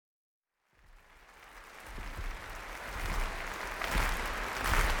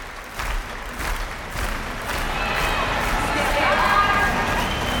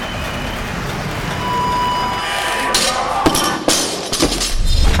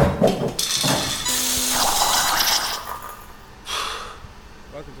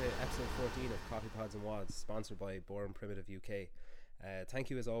Coffee Pods and Wads, sponsored by Born Primitive UK.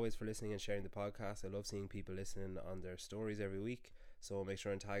 Thank you as always for listening and sharing the podcast. I love seeing people listening on their stories every week, so make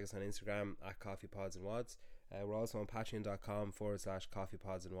sure and tag us on Instagram at Coffee Pods and Wads. We're also on patreon.com/Coffee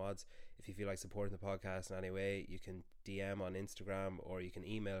Pods and Wads. If you feel like supporting the podcast in any way, you can DM on Instagram or you can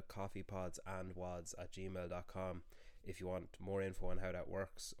email coffeepodsandwads@gmail.com if you want more info on how that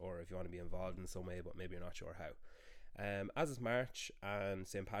works, or if you want to be involved in some way but maybe you're not sure how. As it's March and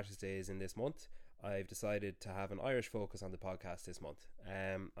St. Patrick's Day is in this month, I've decided to have an Irish focus on the podcast this month.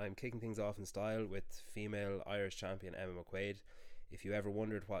 I'm kicking things off in style with female Irish champion Emma McQuaid. If you ever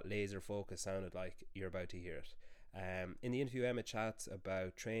wondered what laser focus sounded like, you're about to hear it. In the interview, Emma chats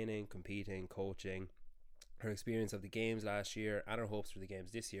about training, competing, coaching, her experience of the games last year and her hopes for the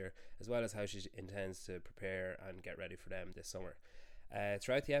games this year, as well as how she intends to prepare and get ready for them this summer.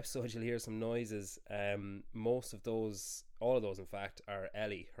 Throughout the episode you'll hear some noises. Most of those, all of those in fact, are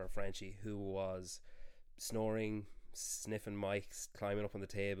Ellie, her Frenchie, who was snoring, sniffing mics, climbing up on the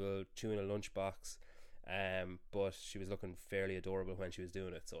table, chewing a lunchbox, but she was looking fairly adorable when she was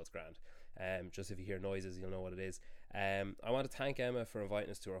doing it, so it's grand. Just if you hear noises you'll know what it is. I want to thank Emma for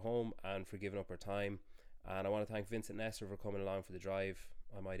inviting us to her home and for giving up her time, and I want to thank Vincent Nestor for coming along for the drive.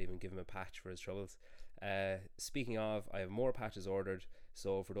 I might even give him a patch for his troubles. Speaking of, I have more patches ordered,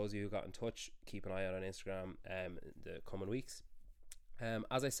 so for those of you who got in touch, keep an eye out on Instagram in the coming weeks.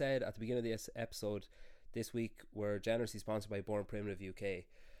 As I said at the beginning of this episode, this week we're generously sponsored by Born Primitive UK.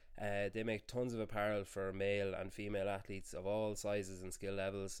 They make tons of apparel for male and female athletes of all sizes and skill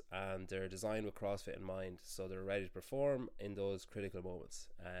levels, and they're designed with CrossFit in mind, so they're ready to perform in those critical moments.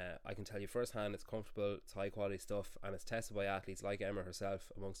 I can tell you firsthand, it's comfortable, it's high quality stuff, and it's tested by athletes like Emma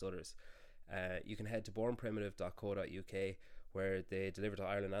herself, amongst others. You can head to bornprimitive.co.uk, where they deliver to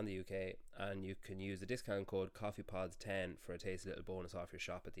Ireland and the UK, and you can use the discount code CoffeePods10 for a tasty little bonus off your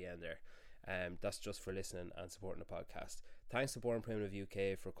shop at the end there. That's just for listening and supporting the podcast. Thanks to Born Primitive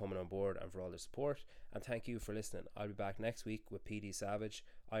UK for coming on board and for all their support, and thank you for listening. I'll be back next week with PD Savage,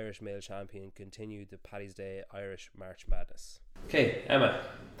 Irish male champion, continue the Paddy's Day Irish March Madness. Okay, Emma,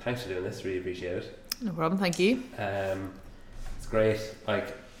 thanks for doing this, really appreciate it. No problem, thank you. It's great.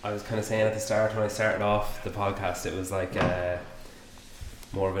 Like I was kind of saying at the start when I started off the podcast, it was like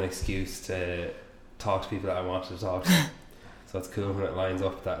more of an excuse to talk to people that I wanted to talk to. So it's cool when it lines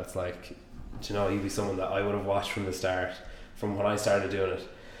up that it's like, do you know, you'd be someone that I would have watched from the start, from when I started doing it.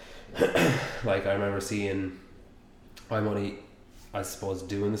 Like I remember seeing, I'm only, I suppose,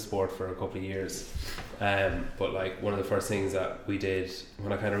 doing the sport for a couple of years, but like one of the first things that we did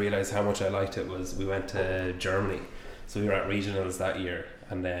when I kind of realised how much I liked it was we went to Germany. So we were at regionals that year,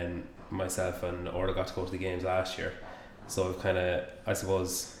 and then myself and Orla got to go to the games last year. So I've kind of, I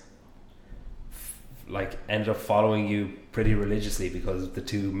suppose, like ended up following you pretty religiously because the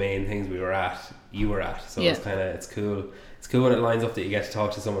two main things you were at. So yeah. It's cool when it lines up that you get to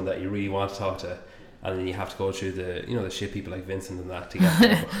talk to someone that you really want to talk to, and then you have to go through the, you know, the shit people like Vincent and that to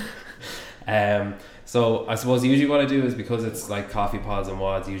get there. So I suppose usually what I do is, because it's like Coffee Pods and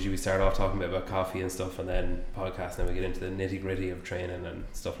Wads, usually we start off talking a bit about coffee and stuff, and then podcast, and then we get into the nitty gritty of training and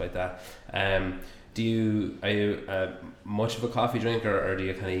stuff like that. Are you much of a coffee drinker, or do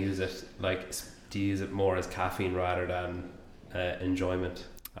you kind of use it like, do you use it more as caffeine rather than enjoyment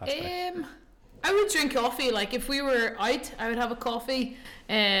aspect? I would drink coffee. Like if we were out, I would have a coffee.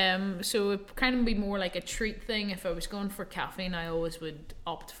 So it kind of be more like a treat thing. If I was going for caffeine, I always would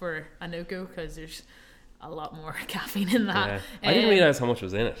opt for a no-go, because there's a lot more caffeine in that. Yeah. I didn't realise how much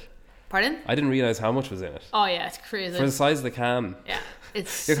was in it. Pardon? I didn't realise how much was in it. Oh yeah, it's crazy. For the size of the can. Yeah.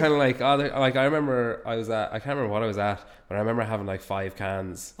 It's you're kind of like, like I remember I can't remember what I was at, but I remember having like 5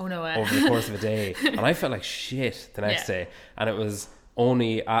 cans over the course of a day, and I felt like shit the next day. And it was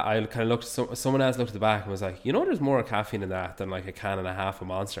only I kind of looked, someone else looked at the back and was like, you know, there's more caffeine in that than like a can and a half of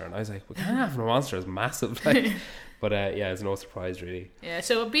Monster. And I was like, well, a can and a half of Monster is massive, like. But yeah, it's no surprise really. Yeah,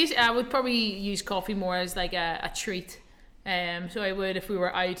 so basically I would probably use coffee more as like a treat. So I would, if we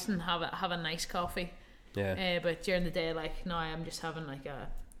were out, and have a nice coffee. Yeah. But during the day, like now, I'm just having like a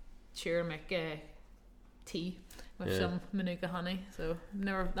turmeric tea with some Manuka honey. So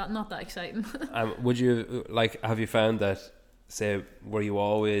not that exciting. Would you have you found that, say, would you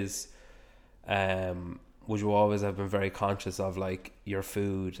always have been very conscious of like your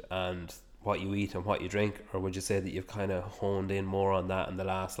food and what you eat and what you drink, or would you say that you've kind of honed in more on that in the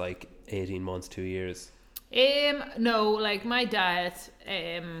last like 18 months, 2 years? No, like my diet,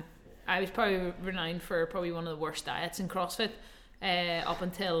 I was probably renowned for probably one of the worst diets in CrossFit up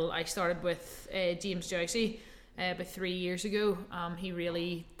until I started with James Joycey. about 3 years ago. He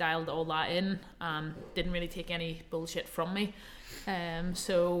really dialed all that in and didn't really take any bullshit from me.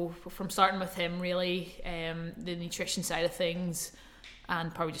 So from starting with him, really, the nutrition side of things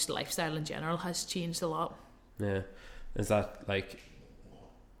and probably just lifestyle in general has changed a lot. Yeah. Is that like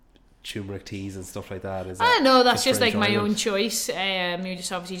turmeric teas and stuff like that? I don't know, that's just like my own choice. You're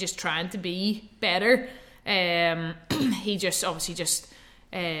just obviously just trying to be better. He just obviously just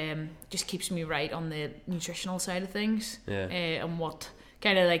keeps me right on the nutritional side of things. Yeah. And what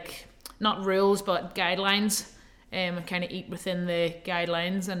kind of like, not rules but guidelines. I kind of eat within the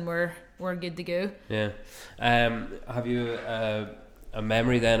guidelines and we're good to go. Yeah. Have you a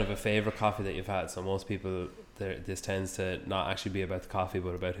memory then of a favourite coffee that you've had? So most people, this tends to not actually be about the coffee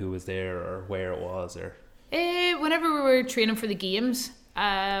but about who was there or where it was, or whenever we were training for the games,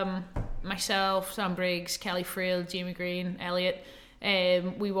 myself, Sam Briggs, Kelly Frail, Jamie Green, Elliot,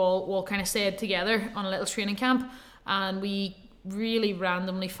 we all kind of stayed together on a little training camp, and we really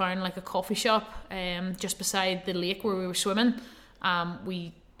randomly found like a coffee shop just beside the lake where we were swimming.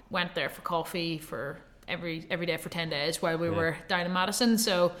 We went there for coffee for every day for 10 days while we were down in Madison.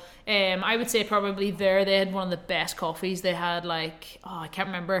 So I would say probably there they had one of the best coffees. They had like, I can't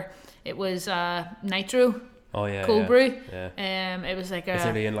remember, it was Nitro. Oh yeah, cold brew. Yeah. It was like it's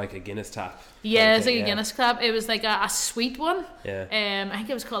nearly in like a Guinness tap. Yeah, it's like a Guinness tap. It was like a sweet one. Yeah. I think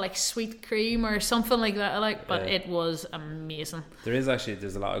it was called like sweet cream or something like that. But it was amazing. There's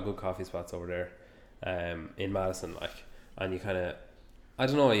a lot of good coffee spots over there, in Madison. And you kind of, I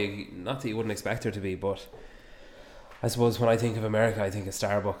don't know, not that you wouldn't expect there to be, but I suppose when I think of America, I think of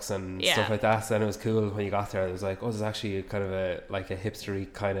Starbucks and stuff like that. So then it was cool when you got there. It was like, there's actually a kind of a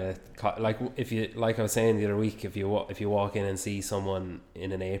hipstery kind of like, if you, like I was saying the other week, if you walk in and see someone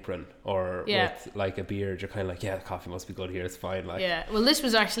in an apron or with like a beard, you're kind of like, the coffee must be good here. It's fine. Like, well, this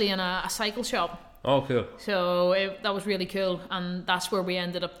was actually in a cycle shop. Oh, cool. So that was really cool, and that's where we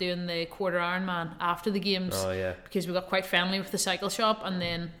ended up doing the quarter Ironman after the games. Oh yeah. Because we got quite friendly with the cycle shop, and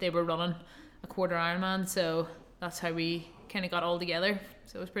then they were running a quarter Ironman, so that's how we kind of got all together.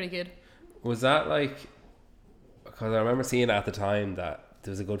 So it was pretty good. Was that like, because I remember seeing at the time that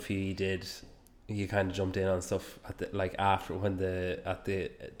there was a good few you kind of jumped in on stuff at the, like after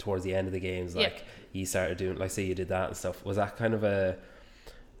towards the end of the games, like you started doing, like say you did that and stuff. Was that kind of a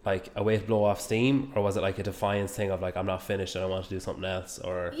way to blow off steam, or was it like a defiance thing of like, I'm not finished and I want to do something else?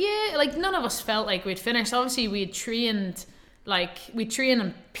 Or like none of us felt like we'd finished. Obviously we'd trained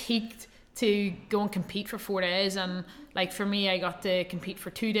and peaked to go and compete for 4 days, and like for me, I got to compete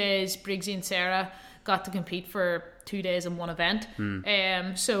for 2 days. Briggsy and Sarah got to compete for 2 days in one event.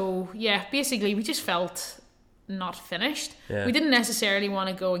 So basically we just felt not finished. We didn't necessarily want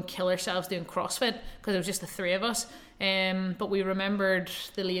to go and kill ourselves doing CrossFit because it was just the three of us. But we remembered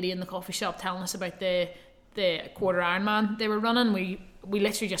the lady in the coffee shop telling us about the quarter Ironman they were running. We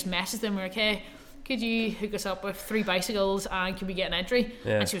literally just messaged them. We were like, hey, could you hook us up with 3 bicycles and can we get an entry?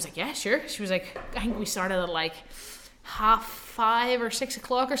 And she was like, yeah, sure. She was like, I think we started at like 5:30 or 6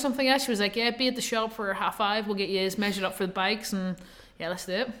 o'clock or something else. She was like, yeah, be at the shop for 5:30. We'll get you measured up for the bikes, and let's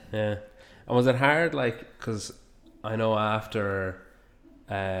do it. Yeah. And was it hard, like, because I know after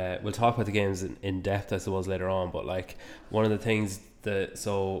we'll talk about the games in depth I suppose later on, but like one of the things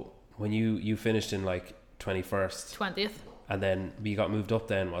so when you finished in like 20th, and then you got moved up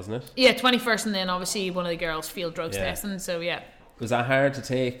then, wasn't it? Yeah, 21st, and then obviously one of the girls field drugs testing, so was that hard to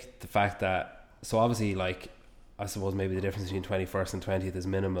take, the fact that, so obviously like I suppose maybe the difference between 21st and 20th is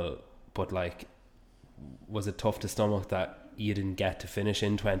minimal, but like was it tough to stomach that you didn't get to finish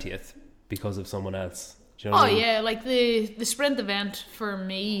in 20th because of someone else? Do you know what I mean? Yeah, like the sprint event for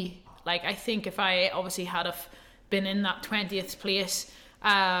me, like I think if I obviously had been in that 20th place,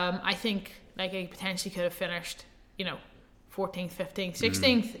 I think like I potentially could have finished, 14th, 15th,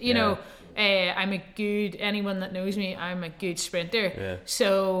 16th. I'm a good, anyone that knows me, I'm a good sprinter. Yeah.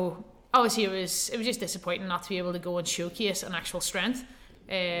 So obviously it was just disappointing not to be able to go and showcase an actual strength.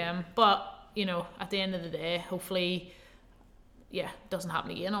 But at the end of the day, hopefully, it doesn't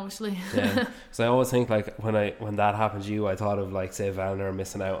happen again, obviously. Yeah. So I always think like when that happened to you, I thought of like, say, Valner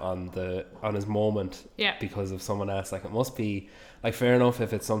missing out on his moment because of someone else. Like it must be like fair enough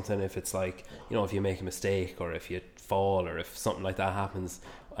if it's something, if it's like, if you make a mistake or if you fall or if something like that happens,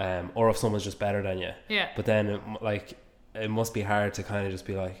 or if someone's just better than you. Yeah. But then it must be hard to kind of just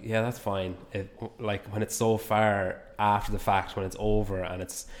be like, yeah, that's fine. Like when it's so far after the fact, when it's over and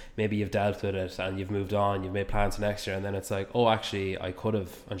it's maybe you've dealt with it and you've moved on, you've made plans for next year, and then it's like, oh, actually I could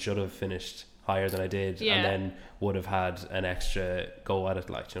have and should have finished higher than I did, and then would have had an extra go at it,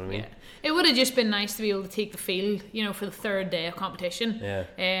 like, do you know what I mean? It would have just been nice to be able to take the field, you know, for the third day of competition.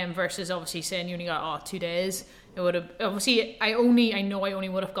 Versus obviously saying you only got 2 days. It would have obviously I know I only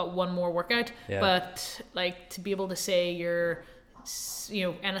would have got one more workout, but like to be able to say you're, you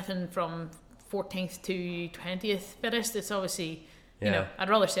know, anything from 14th to 20th fittest, it's obviously, you know, I'd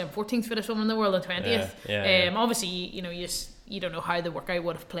rather say I'm 14th fittest woman in the world than 20th. Obviously, you know, you don't know how the workout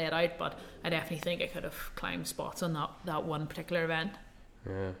would have played out, but I definitely think I could have climbed spots on that one particular event.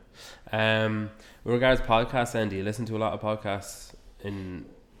 With regards to podcasts, then, do you listen to a lot of podcasts in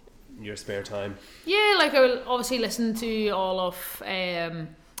your spare time? Yeah, like I will obviously listen to all of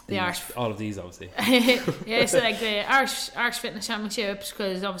the Irish, all of these, obviously. So like the Irish Fitness Championships,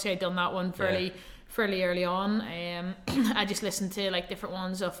 because obviously I'd done that one fairly early on. I just listened to like different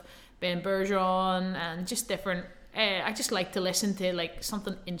ones of Ben Bergeron and just different. I just like to listen to like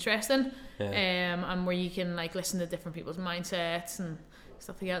something interesting, and where you can like listen to different people's mindsets and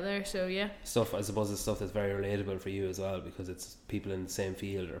stuff together. So stuff, I suppose, it's stuff that's very relatable for you as well, because it's people in the same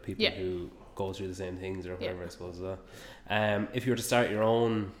field or people who go through the same things or whatever. I suppose as well. If you were to start your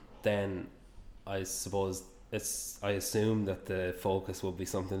own, then I suppose I assume that the focus would be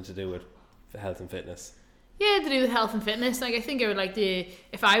something to do with health and fitness. To do with health and fitness. Like I think I would like to,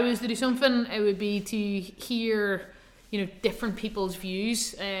 if I was to do something, it would be to hear, you know, different people's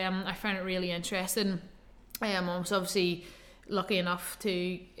views. I find it really interesting. I was obviously lucky enough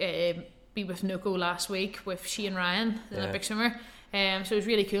to be with Noco last week with Shane Ryan, the Olympic swimmer. So it was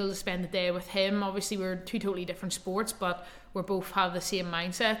really cool to spend the day with him. Obviously we're two totally different sports, but we both have the same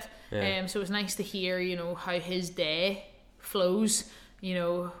mindset. So it was nice to hear, you know, how his day flows. You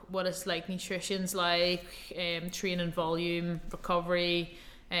know, what it's like, nutrition's like, training volume, recovery,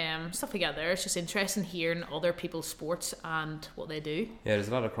 stuff like that there. It's just interesting hearing other people's sports and what they do. There's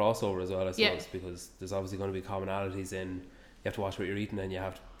a lot of crossover as well, I suppose, because there's obviously going to be commonalities in, you have to watch what you're eating and you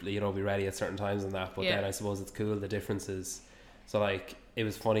have to, you know, be ready at certain times and that, but then I suppose it's cool, the differences. So like, it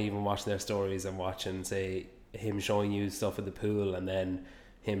was funny even watching their stories and watching, say, him showing you stuff in the pool and then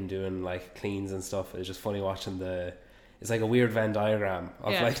him doing like cleans and stuff. It's just funny watching it's like a weird Venn diagram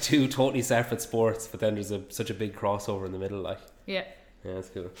of like two totally separate sports, but then there's such a big crossover in the middle, like. That's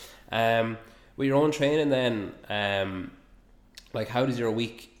cool. With your own training then, like how does your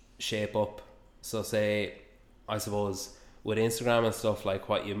week shape up? So say, I suppose with Instagram and stuff, like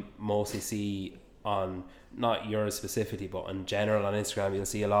what you mostly see on, not yours specifically, but in general on Instagram, you'll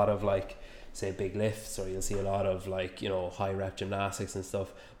see a lot of like, say, big lifts, or you'll see a lot of like, you know, high rep gymnastics and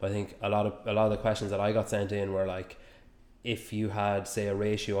stuff. But I think a lot of the questions that I got sent in were like, if you had, say, a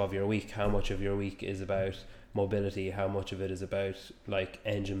ratio of your week, how much of your week is about mobility, how much of it is about like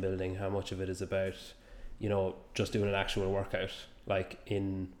engine building, how much of it is about, you know, just doing an actual workout, like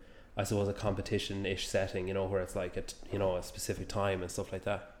in, I suppose, a competition-ish setting, you know, where it's like at, you know, a specific time and stuff like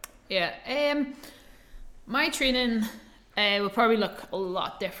that. My training will probably look a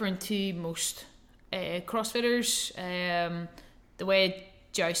lot different to most CrossFitters. The way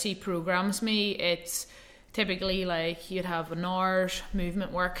Joycey programs me, it's typically like you'd have an hour's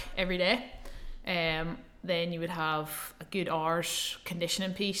movement work every day. Then you would have a good hour's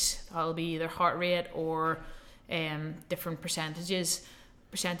conditioning piece. That'll be either heart rate or different percentage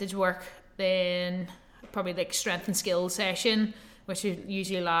work. Then probably like strength and skill session, which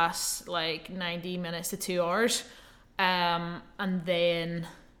usually lasts like 90 minutes to 2 hours. And then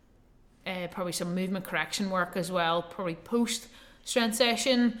probably some movement correction work as well, probably post strength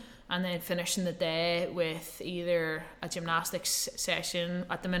session, and then finishing the day with either a gymnastics session.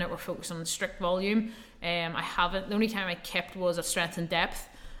 At the minute we're focused on strict volume. The only time I kept was a strength and depth,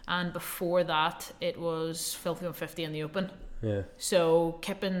 and before that it was Filthy 150 in the open. So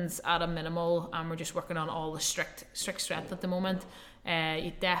kipping's at a minimal, and we're just working on all the strict strength at the moment.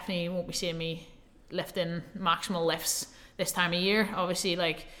 You definitely won't be seeing me lifting maximal lifts this time of year. Obviously,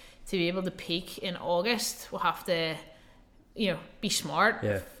 like, to be able to peak in August, we'll have to, you know, be smart.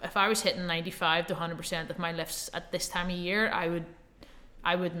 If I was hitting 95 to 100% of my lifts at this time of year, I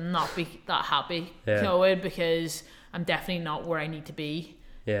would not be that happy, you know, because I'm definitely not where I need to be.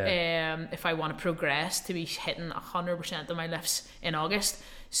 If I want to progress to be hitting 100% of my lifts in August.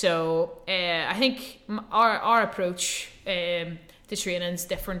 So I think our approach to training is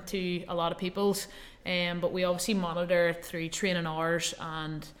different to a lot of people's, but we obviously monitor through training hours,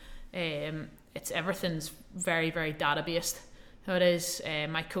 and everything's very, very data based. So it is.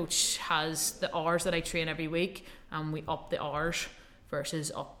 My coach has the hours that I train every week, and we up the hours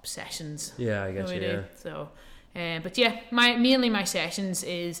versus up sessions. I get you. So, but mainly my sessions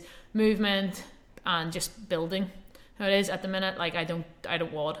is movement and just building. So it is at the minute, like I don't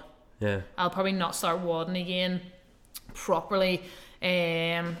WOD. Yeah. I'll probably not start wadding again properly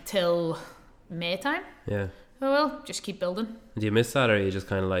till May time. Yeah. Oh well, just keep building. Do you miss that, or are you just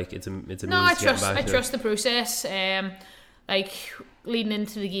kind of like it's a No, means I to get back I to trust the process. Like leading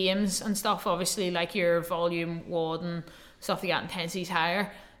into the games and stuff, obviously like your volume, WOD and stuff like that, intensity's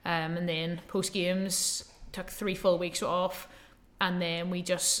higher. And then post games took 3 full weeks off, and then we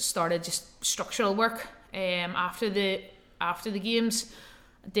just started just structural work. After the games,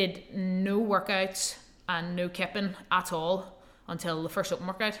 did no workouts and no kipping at all until the first open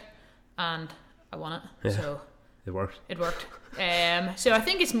workout, and I won it. Yeah. So it worked. it worked. So I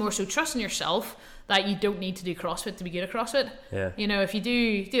think it's more so trusting yourself that you don't need to do CrossFit to be good at CrossFit. Yeah. You know, if you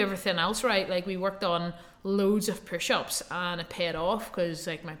do everything else right, like we worked on loads of push-ups and it paid off because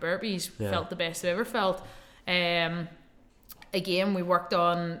like my burpees felt the best I've ever felt. Again, we worked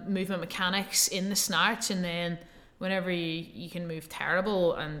on movement mechanics in the snatch, and then whenever you can move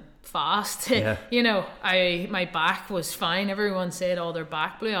terrible and fast, you know, my back was fine. Everyone said, oh, their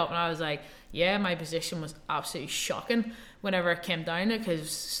back blew up, and I was like, yeah, my position was absolutely shocking whenever it came down to it, because it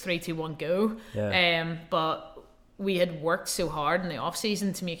was 3, 2, 1, go. But we had worked so hard in the off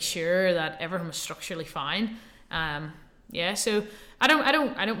season to make sure that everything was structurally fine. So I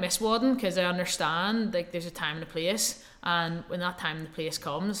don't miss wadding, because I understand like there's a time and a place, and when that time and the place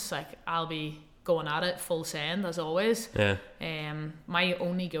comes, like I'll be going at it full send as always. My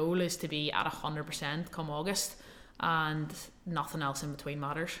only goal is to be at 100% come August, and nothing else in between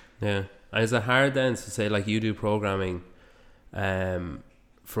matters. And is it hard then to say, like, you do programming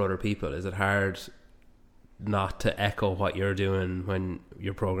for other people? Is it hard not to echo what you're doing when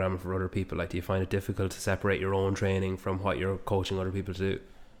you're programming for other people? Like, do you find it difficult to separate your own training from what you're coaching other people to do?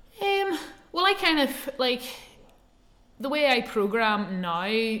 Well, I kind of like the way I program now,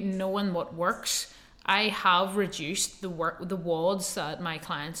 knowing what works. I have reduced the WODs that my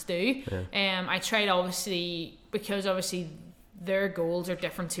clients do. I tried, obviously, because obviously their goals are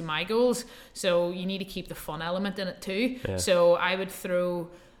different to my goals, so you need to keep the fun element in it too. So I would throw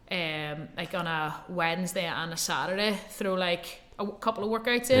like on a Wednesday and a Saturday, throw like a couple of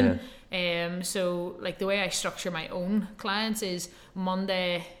workouts in. So like the way I structure my own clients is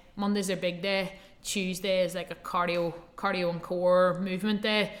Monday's their big day, Tuesday is like a cardio and core movement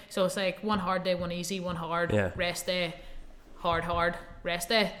day. So it's like one hard day, one easy, one hard, rest day, hard, rest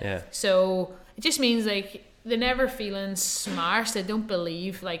day. So it just means like they're never feeling smashed. I don't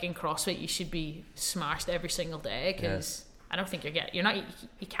believe like in CrossFit you should be smashed every single day, because I don't think you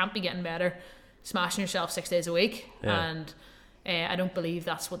can't be getting better smashing yourself 6 days a week. And I don't believe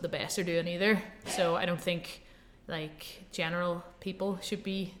that's what the best are doing either. So I don't think like general people should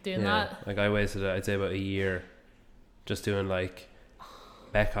be doing that. Like I wasted, I'd say, about a year just doing like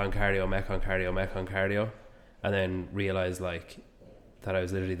mech on cardio, and then realized like that I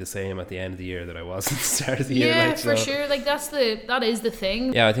was literally the same at the end of the year that I was at the start of the year. Yeah, like, for sure. Like that is the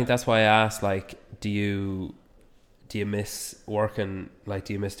thing. Yeah, I think that's why I asked, like, do you miss working, like,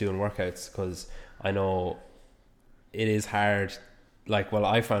 do you miss doing workouts? Because I know it is hard. Like, well,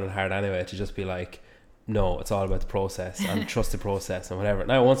 I found it hard anyway to just be like, no, it's all about the process and trust the process and whatever.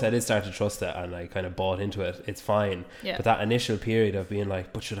 Now, once I did start to trust it and I kind of bought into it, it's fine. But that initial period of being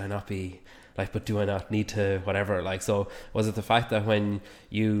like, but should I not be, like, but do I not need to, whatever, like, so was it the fact that when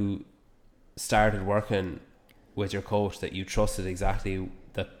you started working with your coach that you trusted exactly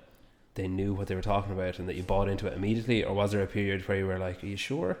that they knew what they were talking about and that you bought into it immediately, or was there a period where you were like, are you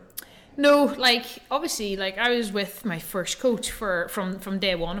sure? No, like obviously, like I was with my first coach from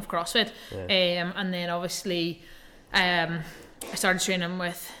day one of CrossFit, and then obviously, I started training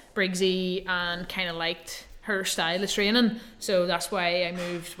with Briggsy and kind of liked her style of training, so that's why I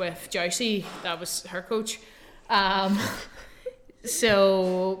moved with Joycey. That was her coach.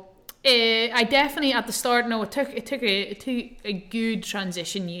 So I definitely at the start, no, it took a good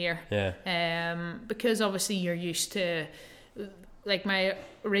transition year. Because obviously you're used to, like, my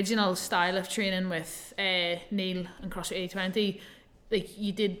original style of training with Neil and CrossFit 8020, like,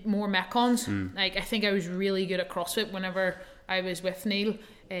 you did more metcons. Like, I think I was really good at CrossFit whenever I was with Neil,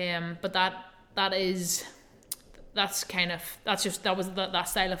 but that was that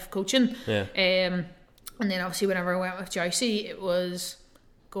style of coaching. And then obviously whenever I went with Joycey, it was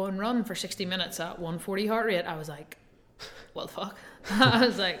go and run for 60 minutes at 140 heart rate. I was like, what the fuck? I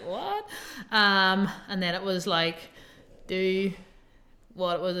was like, what? And then it was like, do,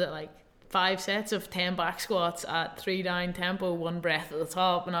 what was it, like 5 sets of 10 back squats at 3 down tempo, 1 breath at the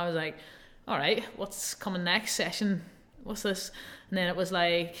top. And I was like, all right, what's coming next session? What's this? And then it was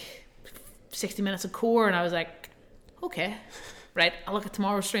like 60 minutes of core, and I was like, okay, right, I'll look at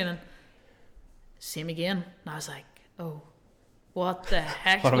tomorrow's training. Same again. And I was like, oh, what the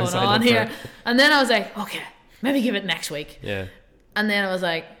heck's What am I going signing on up here? for? And then I was like, okay, maybe give it next week. Yeah. And then I was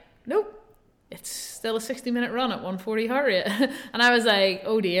like, nope, it's still a 60-minute run at 140 heart rate. And I was like,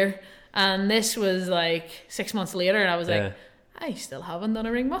 oh dear. And this was like 6 months later, and I was like, I still haven't done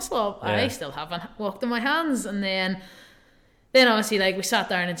a ring muscle up. Yeah. I still haven't walked on my hands. And then obviously, like, we sat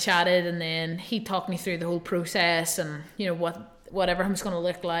down and chatted, and then he talked me through the whole process and, you know, what everything's going to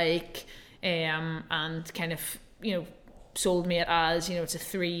look like, and kind of, you know, sold me it as, you know, it's a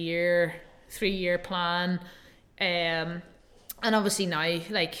 3-year plan, and obviously now,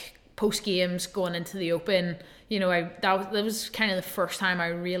 like, post games going into the Open, you know, that was kind of the first time I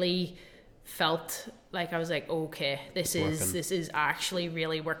really felt like I was like, okay, this is actually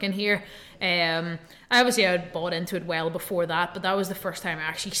really working here. I had bought into it well before that, but that was the first time I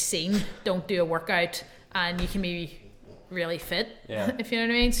actually seen don't do a workout and you can be really fit, if you know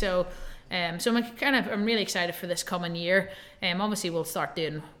what I mean. So I'm really excited for this coming year. Obviously we'll start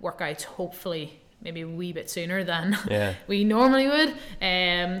doing workouts hopefully maybe a wee bit sooner than we normally would,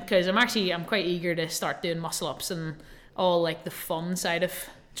 because I'm quite eager to start doing muscle ups and all like the fun side of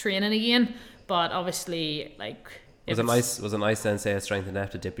training again. But obviously, like, was it nice then, say, at Strength and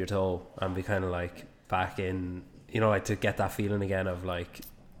Depth, to dip your toe and be kind of like back in, you know, like to get that feeling again of like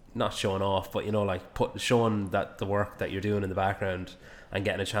not showing off, but, you know, like showing that the work that you're doing in the background and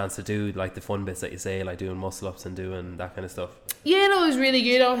getting a chance to do like the fun bits that you say, like doing muscle ups and doing that kind of stuff. Yeah, no, it was really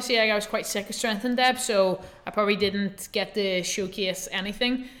good. Obviously, like, I was quite sick of Strength and Depth, so I probably didn't get to showcase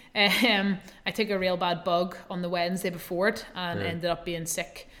anything. I took a real bad bug on the Wednesday before it and ended up being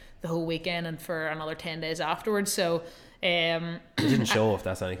sick the whole weekend and for another 10 days afterwards. So it didn't show if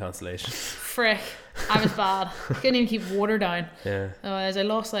that's any consolation. Frick, I was bad. Couldn't even keep water down. As I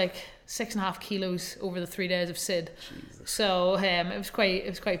lost like 6.5 kilos over the 3 days of Sid. Jesus. So it was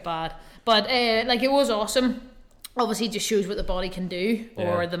quite bad. But like, it was awesome. Obviously it just shows what the body can do,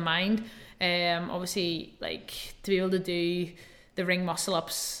 or the mind. Obviously, like, to be able to do the ring muscle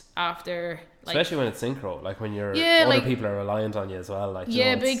ups after, like, especially when it's synchro, like when you're other people are reliant on you as well, like, you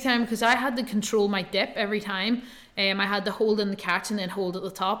know, big time, because I had to control my dip every time. I had to hold in the catch and then hold at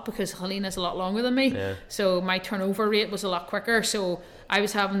the top because Helena's a lot longer than me, so my turnover rate was a lot quicker, so I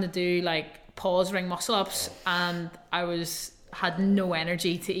was having to do like pause ring muscle ups and had no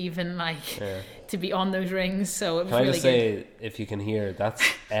energy to even to be on those rings. So it was really good. Can I just say, if you can hear, that's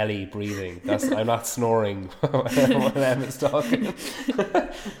Ellie breathing. I'm not snoring when Emma's talking.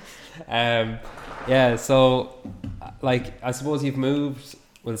 So like, I suppose you've moved,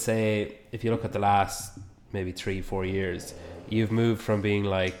 we'll say, if you look at the last maybe 3-4 years, you've moved from being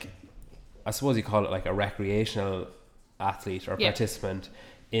like, I suppose you call it like a recreational athlete or participant,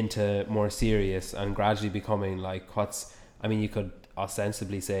 into more serious and gradually becoming like you could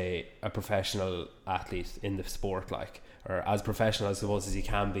ostensibly say a professional athlete in the sport, like, or as professional, I suppose, as you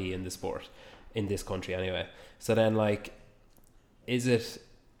can be in the sport in this country anyway. So then, like, is it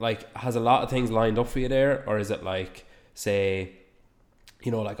like, has a lot of things lined up for you there, or is it like, say,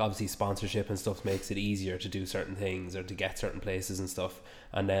 you know, like, obviously sponsorship and stuff makes it easier to do certain things or to get certain places and stuff,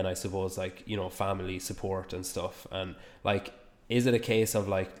 and then I suppose, like, you know, family support and stuff, and like, is it a case of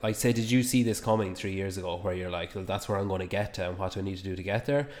like say, did you see this coming 3 years ago where you're like, well, that's where I'm going to get to and what do I need to do to get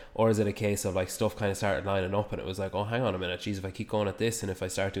there? Or is it a case of like stuff kind of started lining up and it was like, oh, hang on a minute, geez, if I keep going at this and if I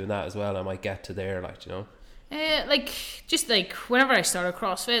start doing that as well, I might get to there, like, you know? Like, just like whenever I started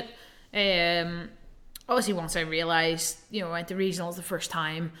CrossFit, obviously once I realised, you know, I went to regionals the first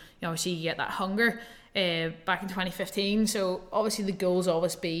time, you know, obviously you get that hunger back in 2015. So obviously the goals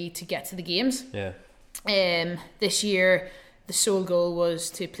always be to get to the games. This year the sole goal was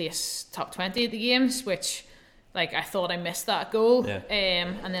to place top 20 at the games, which, like, I thought I missed that goal.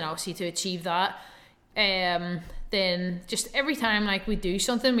 And then obviously to achieve that, then just every time, like, we do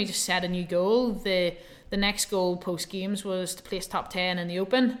something, we just set a new goal. The next goal post games was to place top 10 in the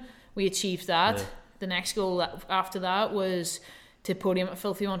Open. We achieved that. The next goal after that was to podium at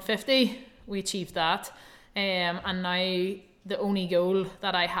Filthy 150. We achieved that. And now the only goal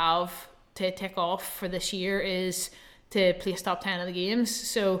that I have to tick off for this year is to place top 10 of the games.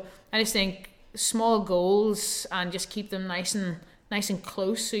 So I just think small goals and just keep them nice and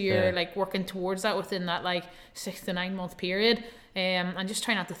close, so you're like working towards that within that like 6 to 9 month period, and just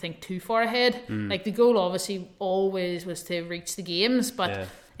try not to think too far ahead. Like, the goal obviously always was to reach the games, but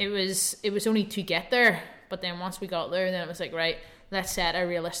it was only to get there. But then once we got there, then it was like, right, let's set a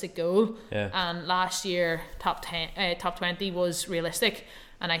realistic goal. And last year top 20 was realistic,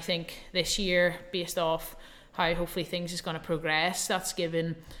 and I think this year, based off how hopefully things is going to progress, that's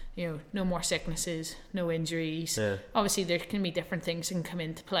given, you know, no more sicknesses, no injuries. Obviously there can be different things that can come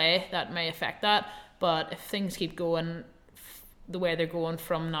into play that may affect that, but if things keep going the way they're going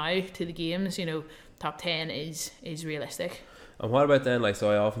from now to the games, you know, top 10 is realistic. And what about then, like, so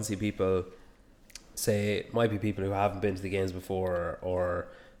I often see people say, it might be people who haven't been to the games before, or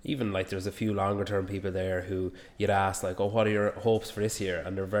even like there's a few longer term people there who you'd ask like, oh, what are your hopes for this year?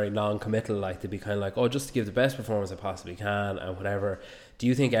 And they're very non-committal, like they'd be kind of like, oh, just to give the best performance I possibly can and whatever. Do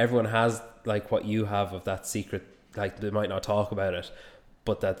you think everyone has like what you have of that secret, like they might not talk about it,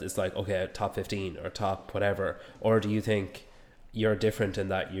 but that it's like, okay, top 15 or top whatever? Or do you think you're different in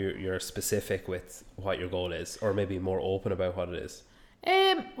that you're specific with what your goal is, or maybe more open about what it is?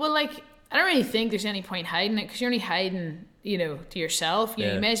 Well, like, I don't really think there's any point hiding it, because you're only hiding, you know, to yourself. You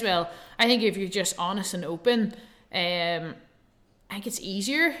know, you may as well. I think if you're just honest and open, I think it's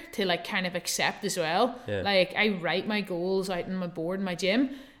easier to like kind of accept as well. Like, I write my goals out on my board in my gym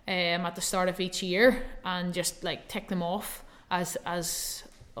at the start of each year, and just like tick them off as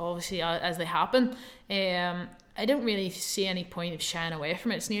obviously as they happen. I don't really see any point of shying away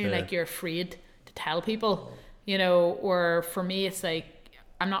from it. It's nearly like you're afraid to tell people, you know. Or for me, it's like,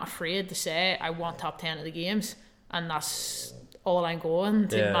 I'm not afraid to say I want top 10 at the games, and that's all I'm going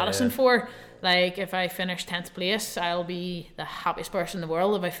to Madison for. Like, if I finish 10th place, I'll be the happiest person in the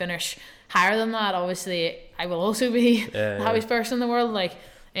world. If I finish higher than that, obviously I will also be the happiest person in the world. Like,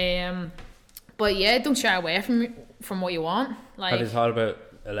 but yeah, don't shy away from what you want. Like, have you thought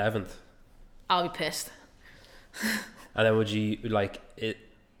about 11th? I'll be pissed. And then would you like it?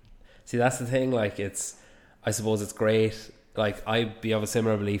 See, that's the thing. Like, it's, I suppose it's great. Like, I'd be of a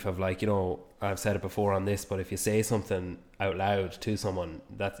similar belief of like, you know, I've said it before on this, but if you say something out loud to someone,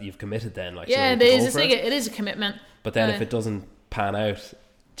 that you've committed, then like, yeah, it is. It is a commitment. But then if it doesn't pan out,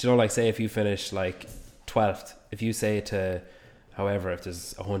 do you know, like, say if you finish like 12th, if you say to, however, if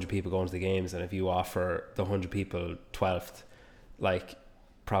there's 100 people going to the games, and if you offer the 100 people 12th, like,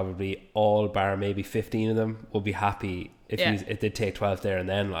 probably all bar maybe 15 of them will be happy if they take 12th there and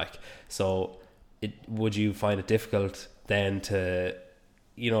then, like, so would you find it difficult then to,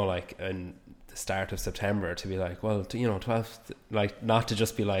 you know, like in the start of September to be like, well, you know, 12th, like, not to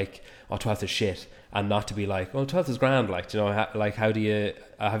just be like, oh, 12th is shit, and not to be like, well, 12th is grand, like, you know, like, how do you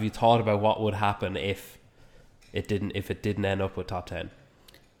have you thought about what would happen if it didn't end up with top 10?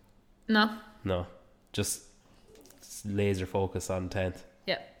 No, just laser focus on 10th.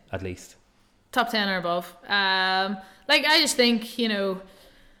 Yeah, at least top 10 or above. Like, I just think, you know,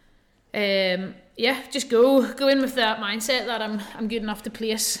 just go in with that mindset that I'm good enough to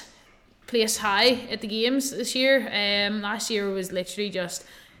place high at the games this year. Last year was literally just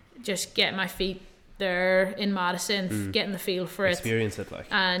getting my feet there in Madison, getting the feel for experience it, like,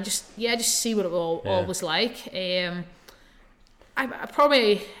 and just see what it all was like. I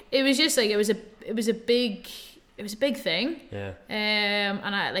probably, it was just like, it was a big thing.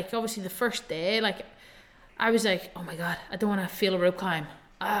 And I, like, obviously the first day, like, I was like, oh my god, I don't want to feel a rope climb.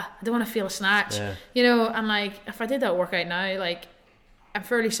 I don't want to feel a snatch. You know, and like, if I did that workout now, like, I'm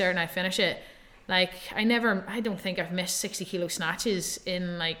fairly certain I'd finish it. Like, I don't think I've missed 60 kilo snatches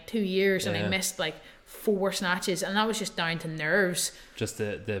in like 2 years, and I missed like 4 snatches, and that was just down to nerves. Just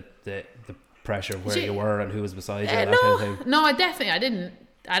the pressure of where you were and who was beside you, that kind of thing. No, I didn't.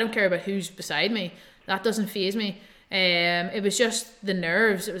 I don't care about who's beside me. That doesn't faze me. It was just the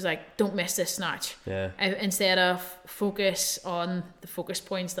nerves. It was like, don't miss this snatch. Instead of focus on the focus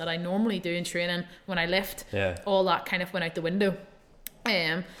points that I normally do in training when I lift. All that kind of went out the window.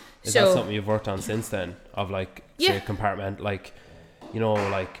 Is that something you've worked on since then? Of like, say, compartment, like, you know,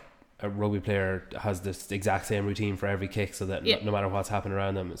 like a rugby player has this exact same routine for every kick, so that no matter what's happening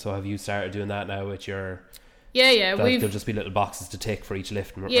around them. So have you started doing that now with your? There'll just be little boxes to tick for each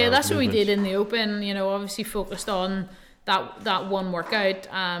lift. That's what we did in the Open. You know, obviously focused on that one workout,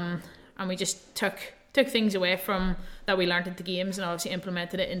 and we just took things away from that we learned at the games, and obviously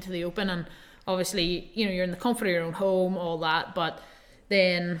implemented it into the Open. And obviously, you know, you're in the comfort of your own home, all that, but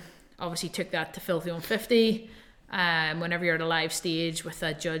then obviously took that to Filthy 150. Whenever you're at a live stage with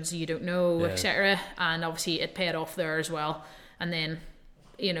a judge you don't know, etc., and obviously it paid off there as well. And then,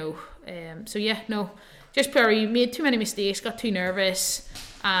 you know, just probably made too many mistakes, got too nervous,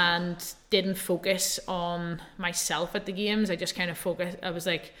 and didn't focus on myself at the games. I just kind of focused. I was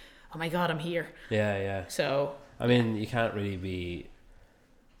like, oh my god, I'm here. So I mean, you can't really be,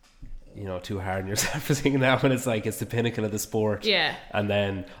 you know, too hard on yourself for thinking that, when it's like, it's the pinnacle of the sport. And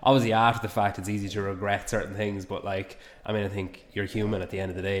then obviously after the fact, it's easy to regret certain things, but like, I mean, I think you're human at the end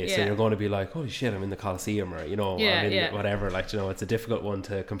of the day, so you're going to be like, holy shit, I'm in the Coliseum, or, you know, whatever. Like, you know, it's a difficult one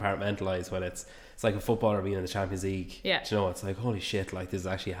to compartmentalize when it's like a footballer being in the Champions League. You know, it's like, holy shit, like, this is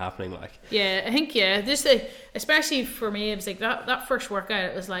actually happening. Like, I think just especially for me, it was like that first workout,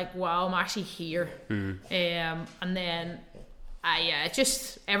 it was like, wow, I'm actually here. And then yeah, it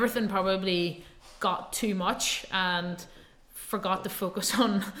just everything probably got too much and forgot to focus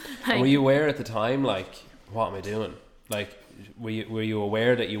on. Like, were you aware at the time, like, what am I doing? Like, were you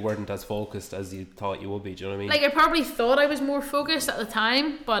aware that you weren't as focused as you thought you would be? Do you know what I mean? Like, I probably thought I was more focused at the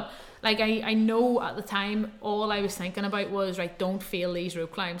time, but like I know at the time all I was thinking about was, right, don't fail these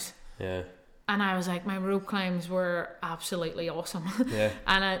rope climbs. Yeah. And I was like, my rope climbs were absolutely awesome. Yeah.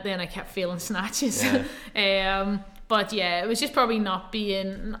 And then I kept failing snatches. Yeah. But yeah, it was just probably not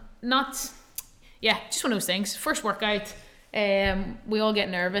just one of those things. First workout, we all get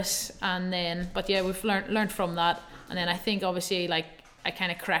nervous, and then, but yeah, we've learned from that. And then I think obviously, like, I kind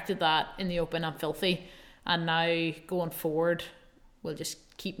of corrected that in the open. I'm filthy, and now going forward, we'll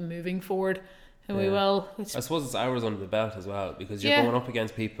just keep moving forward, and we will. I suppose it's hours under the belt as well, because you're going up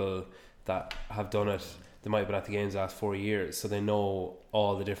against people that have done it. They might have been at the games the last 4 years, so they know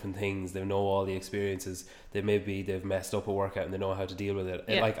all the different things. They know all the experiences. They've messed up a workout and they know how to deal with it,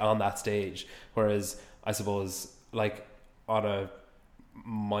 like on that stage. Whereas I suppose, like, on a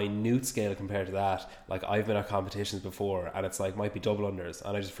minute scale compared to that, like, I've been at competitions before and it's like might be double unders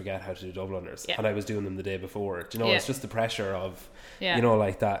and I just forget how to do double unders, and I was doing them the day before. Do you know, it's just the pressure of you know,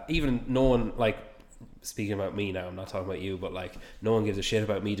 like that. Even no one, like, speaking about me now, I'm not talking about you, but like, no one gives a shit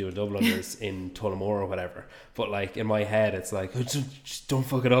about me doing double unders in Tullamore or whatever, but like in my head it's like, oh, just don't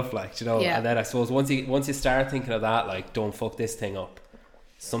fuck it up, like, you know. And then I suppose once you start thinking of that, like, don't fuck this thing up,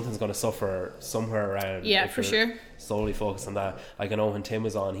 something's going to suffer somewhere around. For sure. Solely focused on that. Like, I know when Tim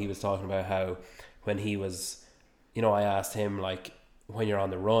was on, he was talking about how when he was, you know, I asked him, like, when you're on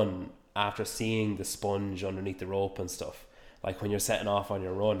the run, after seeing the sponge underneath the rope and stuff, like, when you're setting off on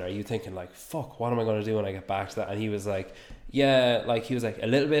your run, are you thinking like, fuck, what am I going to do when I get back to that? And he was like, yeah, like, he was like, a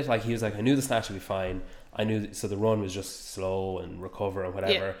little bit, like, he was like, I knew the snatch would be fine. I knew, so the run was just slow and recover and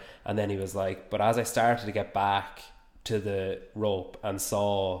whatever. And then he was like, but as I started to get back to the rope and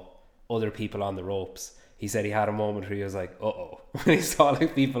saw other people on the ropes, he said he had a moment where he was like, uh-oh. When he saw,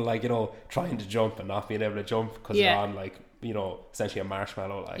 like, people, like, you know, trying to jump and not being able to jump because they're on, like, you know, essentially a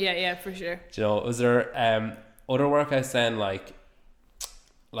marshmallow, like. Yeah, for sure. Do you know, was there other workouts then, like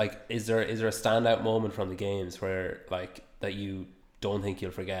is there a standout moment from the games where, like, that you don't think you'll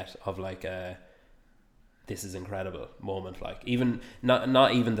forget, of like this is incredible moment, like, even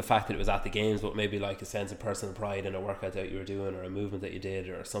not even the fact that it was at the games, but maybe like a sense of personal pride in a workout that you were doing or a movement that you did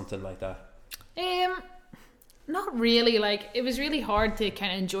or something like that? Not really. Like, it was really hard to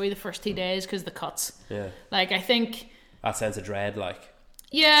kind of enjoy the first 2 days because the cuts. Yeah. Like, I think that sense of dread, like.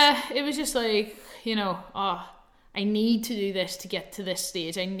 Yeah, it was just like, you know, I need to do this to get to this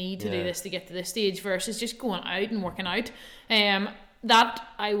stage. I need to do this to get to this stage, versus just going out and working out. That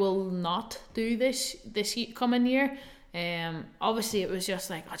I will not do this coming year. Obviously, it was just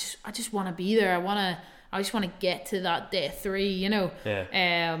like, I just want to be there. I just want to get to that day 3, you know.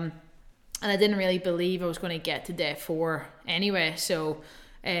 Yeah. And I didn't really believe I was going to get to day 4 anyway. So,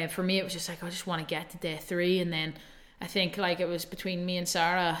 for me, it was just like, I just want to get to day 3, and then I think, like, it was between me and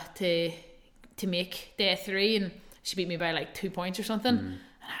Sarah to make day 3, and she beat me by like 2 points or something. And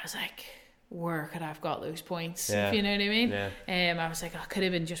I was like, where could I have got those points? If you know what I mean? I was like, I could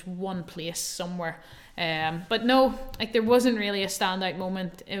have been just one place somewhere. But no, like, there wasn't really a standout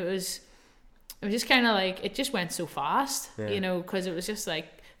moment. It was just kind of like, it just went so fast, you know, because it was just like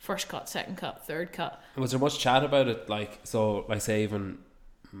first cut, second cut, third cut. Was there much chat about it? Like, so, like, say even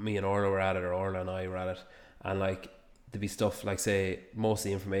me and Orla were at it, or Orla and I were at it, and like, there'd be stuff like, say, most of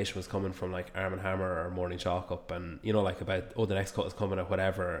the information was coming from like Arm and Hammer or Morning Chalk Up, and, you know, like, about, oh, the next cut is coming or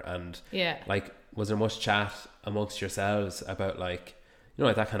whatever. And like, was there much chat amongst yourselves about, like, you know,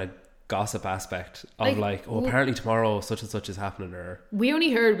 like that kind of gossip aspect of like, oh, apparently tomorrow such and such is happening? Or we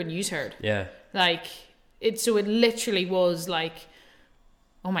only heard when you heard. Like, it literally was like,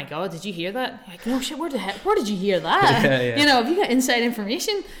 oh my god, did you hear that? Like, no shit, where did you hear that? You know, have you got inside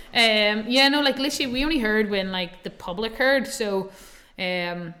information? No, like, literally we only heard when, like, the public heard. So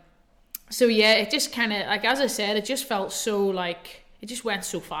yeah, it just kind of, like, as I said, it just felt so, like, it just went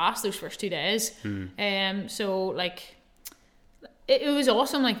so fast those first 2 days. So, like, it was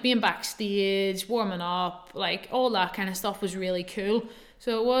awesome, like, being backstage, warming up, like, all that kind of stuff was really cool.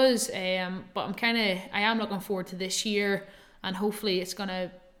 So it was, but I am looking forward to this year, and hopefully it's going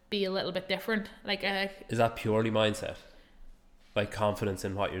to be a little bit different. Like, is that purely mindset? Like, confidence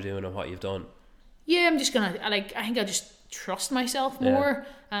in what you're doing and what you've done? Yeah, I'm just going to, like, I think I'll just trust myself more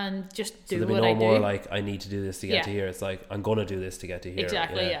and just do what I do. So there'll be no more like, I need to do this to get to here. It's like, I'm going to do this to get to here.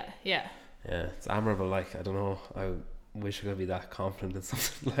 Exactly, yeah. Yeah, it's admirable. Like, I don't know, I wish I could be that confident in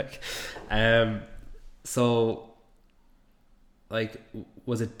something. Like, so, like,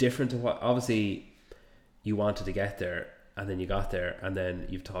 was it different to what, obviously you wanted to get there, and then you got there, and then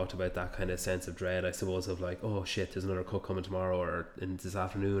you've talked about that kind of sense of dread, I suppose, of like, oh shit, there's another cook coming tomorrow or in this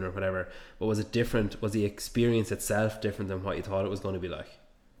afternoon or whatever. But was it different? Was the experience itself different than what you thought it was going to be like?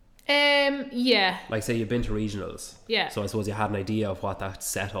 Yeah. Like, say you've been to regionals. Yeah. So I suppose you had an idea of what that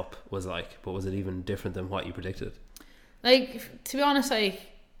setup was like, but was it even different than what you predicted? Like, to be honest, like,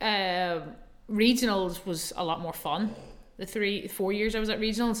 regionals was a lot more fun. The 4 years I was at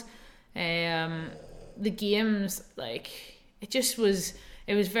regionals, the games, like, it was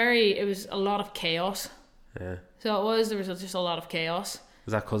a lot of chaos. Yeah. So there was just a lot of chaos.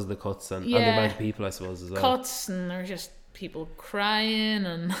 Was that because of the cuts and the amount of people, I suppose, as well? Cuts, and there was just people crying,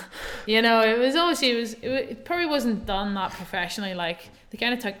 and it was obviously it probably wasn't done that professionally. Like, they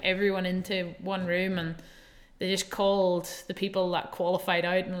kind of took everyone into one room and they just called the people that qualified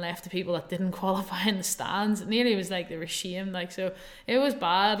out and left the people that didn't qualify in the stands. It nearly was like they were shamed. Like, so it was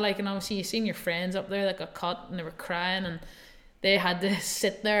bad. Like, and obviously you seen your friends up there that got cut and they were crying, and they had to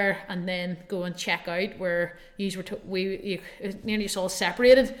sit there and then go and check out where you nearly just all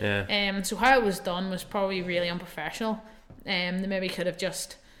separated. Yeah. So how it was done was probably really unprofessional. They maybe could have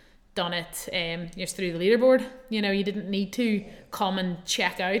just done it just through the leaderboard. You didn't need to come and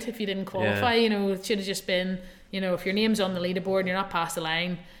check out if you didn't qualify. It should have just been, if your name's on the leaderboard and you're not past the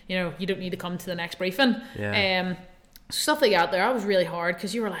line, you don't need to come to the next briefing. Stuff like that was really hard,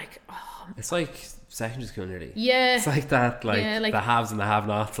 because you were like, oh. It's like secondary school nearly. Yeah. It's like that, like the haves and the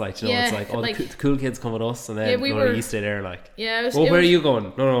have-nots, like, it's like, oh, the cool kids come with us, and then you stay there, like, where are you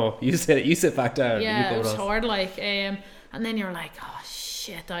going? No, you sit back down. Yeah, you go it was with us. hard, like, and then you're like, oh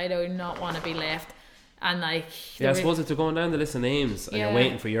shit, I do not want to be left. And like, I suppose if they're going down the list of names and you're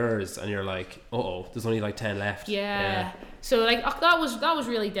waiting for yours, and you're like, there's only like 10 left. Yeah. So like, that was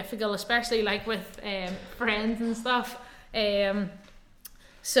really difficult, especially like with friends and stuff.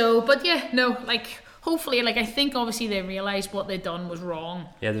 Hopefully, like, I think obviously they realised what they'd done was wrong.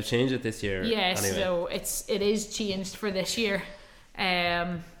 Yeah, they've changed it this year. Yeah, anyway. So it is changed for this year.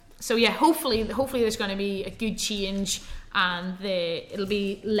 So yeah, hopefully there's going to be a good change, and it'll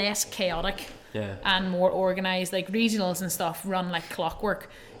be less chaotic. Yeah. And more organised. Like, regionals and stuff run like clockwork.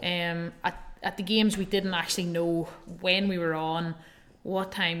 At the games, we didn't actually know when we were on,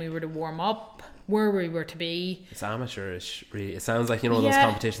 what time we were to warm up, where we were to be. It's amateurish, really. It sounds like, those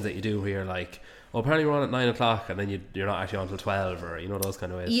competitions that you do where you're like, apparently we're on at 9 o'clock, and then you're not actually on until 12, or those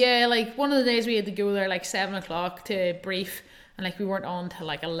kind of ways. Yeah, like, one of the days we had to go there like 7 o'clock to brief, and like we weren't on till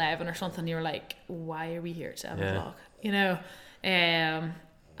like 11 or something. You were like, why are we here at 7 o'clock?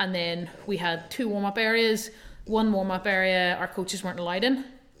 And then we had 2 warm-up areas. One warm-up area our coaches weren't allowed in.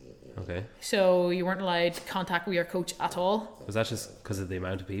 Okay. So you weren't allowed to contact with your coach at all. Was that just because of the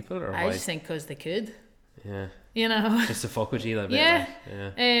amount of people, or I just think because they could. Yeah. Just to fuck with you that bit.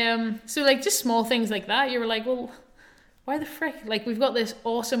 Yeah. So like, just small things like that. You were like, well, why the frick? Like, we've got this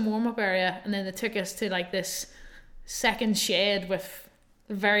awesome warm-up area, and then they took us to like this second shed with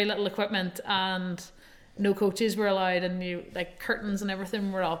very little equipment, and no coaches were allowed, and like curtains and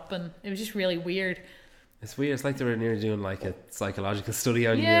everything were up, and it was just really weird. It's weird. It's like they were nearly doing like a psychological study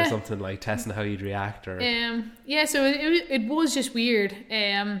on you or something, like testing how you'd react, or so it was just weird.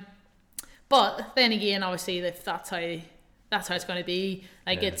 But then again, obviously, if that's how it's going to be.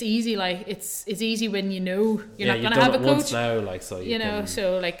 Like, it's easy. Like, it's easy when you're not going to have a coach. Once now, like, so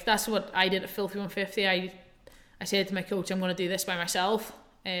so like, that's what I did at Filthy 150. I said to my coach, I'm going to do this by myself.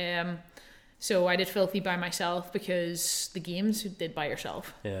 So I did Filthy by myself, because the games you did by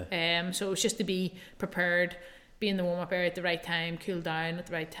yourself. Yeah. So it was just to be prepared, be in the warm up area at the right time, cool down at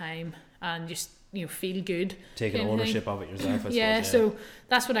the right time, and just feel good. Taking ownership of it yourself, I suppose. Yeah. So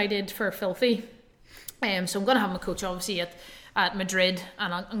that's what I did for Filthy. So I'm going to have my coach obviously at Madrid,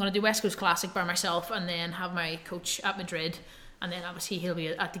 and I'm going to do West Coast Classic by myself, and then have my coach at Madrid, and then obviously he'll be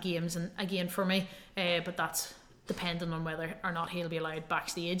at the games and again for me. But that's depending on whether or not he'll be allowed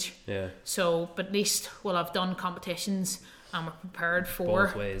backstage. Yeah. So, but at least we'll have done competitions and we're prepared for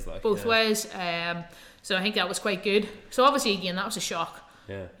both ways. So I think that was quite good. So obviously, again, that was a shock.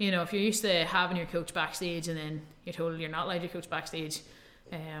 Yeah. If you're used to having your coach backstage and then you're told you're not allowed your coach backstage,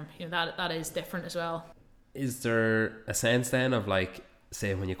 that is different as well. Is there a sense then of, like,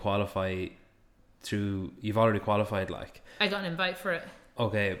 say when you qualify you've already qualified, like, I got an invite for it.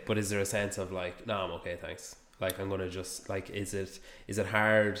 Okay, but is there a sense of like, no, I'm okay, thanks. Like, I'm gonna just, like, is it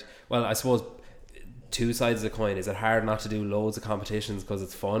hard? Well, I suppose 2 sides of the coin. Is it hard not to do loads of competitions because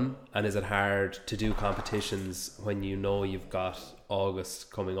it's fun, and is it hard to do competitions when you've got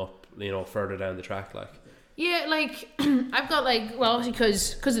August coming up, further down the track, like? Yeah, like, I've got, like, well, obviously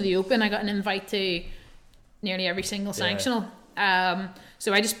because of the Open, I got an invite to nearly every single sanctional.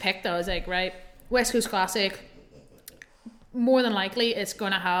 So I just picked. I was like, right, West Coast Classic, more than likely it's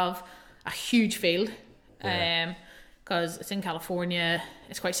going to have a huge field. Yeah. Because it's in California,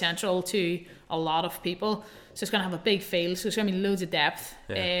 it's quite central to a lot of people, so it's going to have a big field, so it's going to be loads of depth.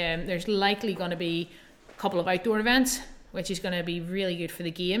 Yeah. There's likely going to be a couple of outdoor events, which is going to be really good for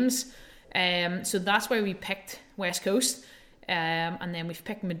the games. So that's why we picked West Coast, and then we've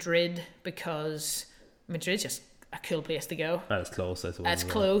picked Madrid because Madrid's just a cool place to go. That's close, I suppose. It's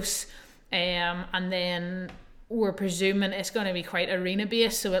close. And then we're presuming it's going to be quite arena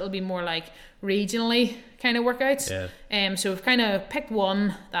based, so it'll be more like regionally kind of workouts. Yeah. So we've kind of picked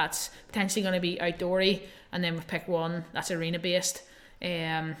one that's potentially going to be outdoory, and then we've picked one that's arena based.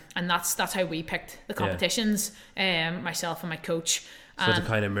 And that's how we picked the competitions. Myself and my coach. So to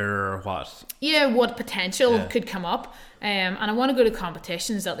kind of mirror what potential could come up. And I want to go to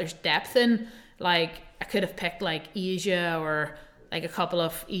competitions that there's depth in. Like I could have picked like Asia or like a couple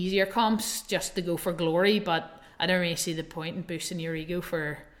of easier comps just to go for glory, but I don't really see the point in boosting your ego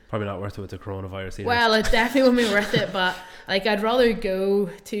for... Probably not worth it with the coronavirus either. Well, it definitely won't be worth it, but like I'd rather go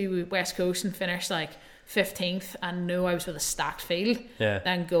to West Coast and finish like 15th and know I was with a stacked field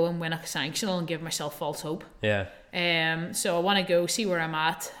than go and win a sanctional and give myself false hope. Yeah. So I want to go see where I'm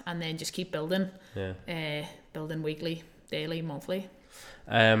at and then just keep building. Yeah. Building weekly, daily, monthly.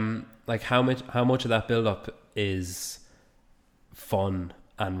 Like how much of that build up is fun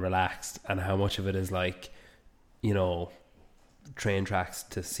and relaxed, and how much of it is like, you know, train tracks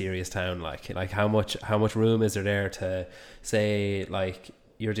to serious town? Like how much room is there to say, like,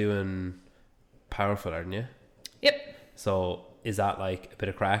 you're doing powerful, aren't you? Yep. So is that like a bit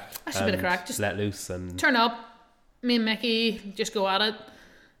of crack? That's a bit of crack. Just let loose and turn up. Me and Mickey just go at it.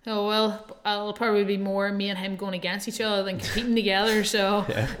 Oh well, it'll probably be more me and him going against each other than competing together. So,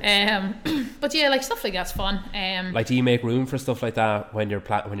 but yeah, like stuff like that's fun. Like, do you make room for stuff like that when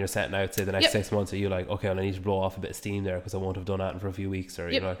you're setting out, say, the next 6 months? Are you like, okay, well, I need to blow off a bit of steam there because I won't have done that for a few weeks,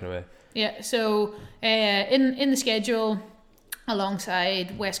 or you know, kind of way? Yeah. So, in the schedule,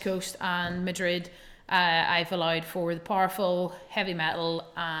 alongside West Coast and Madrid, I've allowed for the powerful, heavy metal,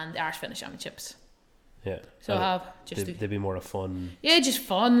 and the Irish Fitness Championships. Yeah. So I have just they'd be more of fun. Yeah, just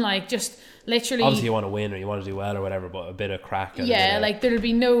fun, like just literally. Obviously, you want to win or you want to do well or whatever, but a bit of crack. Yeah, like there'll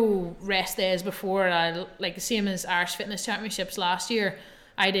be no rest days before. Like the same as Irish Fitness Championships last year,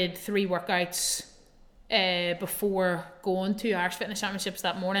 I did 3 workouts before going to Irish Fitness Championships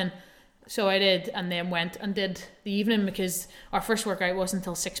that morning. So I did, and then went and did the evening because our first workout wasn't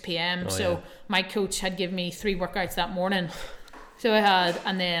until 6 p.m. My coach had given me 3 workouts that morning. So I had,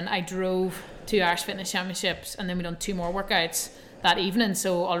 and then I drove to Irish Fitness Championships, and then we done 2 more workouts that evening.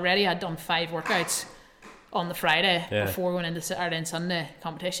 So already I'd done 5 workouts on the Friday before going into Saturday and Sunday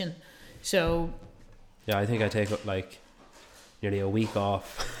competition. So yeah, I think I take like nearly a week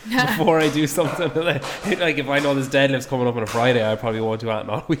off before I do something. Like if I know this deadlift's coming up on a Friday, I probably won't do that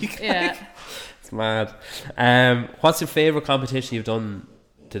in all week. Yeah. It's mad. What's your favourite competition you've done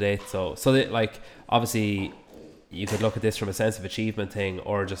to date? So that, like, obviously you could look at this from a sense of achievement thing,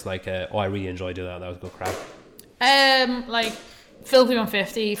 or just like I really enjoyed doing that. That was good crack. Like Filthy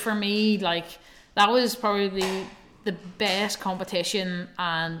 150 for me, like that was probably the best competition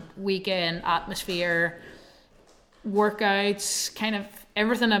and weekend atmosphere, workouts, kind of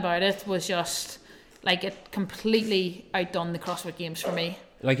everything about it was just like it completely outdone the CrossFit Games for me.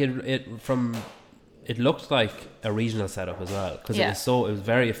 Like it looked like a regional setup as well, because it was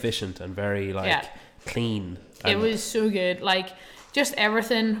very efficient and very clean. It was so good, like just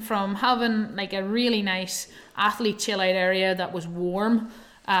everything from having like a really nice athlete chill out area that was warm,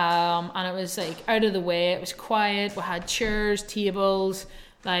 and it was like out of the way, it was quiet, we had chairs, tables,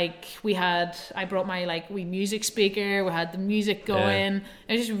 like I brought my music speaker, we had the music going,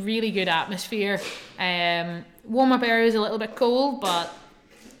 it was just really good atmosphere. Warm up area is a little bit cold, but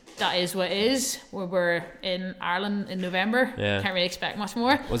that is what it is. We're in Ireland in November, can't really expect much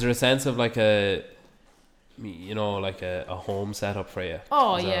more. Was there a sense of like a home setup for you?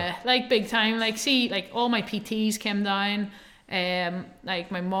 Oh yeah, like big time. Like see, like all my PTs came down,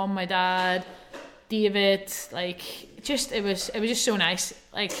 like my mom, my dad, David, like just it was just so nice.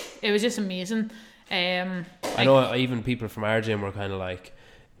 Like it was just amazing. I know even people from our gym were kind of like,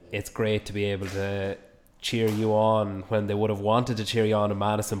 it's great to be able to cheer you on when they would have wanted to cheer you on in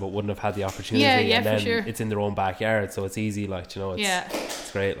Madison but wouldn't have had the opportunity. And then for sure. It's in their own backyard, so it's easy, like, you know,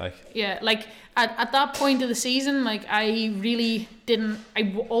 it's great, like. Yeah, like at that point of the season, like I really didn't,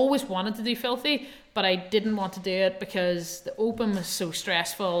 always wanted to do Filthy, but I didn't want to do it because the Open was so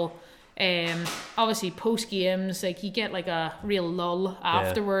stressful. Obviously post games, like you get like a real lull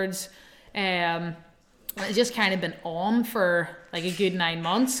afterwards. It's just kind of been on for like a good 9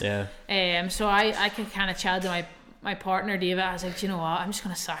 months. So I could kind of chat to my partner David, I was like, do you know what, I'm just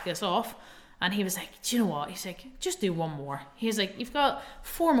gonna sack this off. And he was like, do you know what, he's like, just do one more. He was like, you've got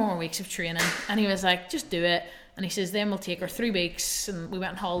 4 more weeks of training. And he was like, just do it. And he says, then we'll take her 3 weeks. And we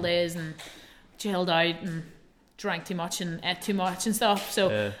went on holidays and chilled out and drank too much and ate too much and stuff.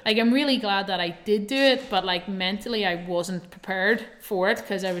 So like, I'm really glad that I did do it, but like mentally I wasn't prepared for it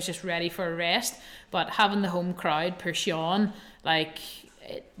because I was just ready for a rest. But having the home crowd push you on, like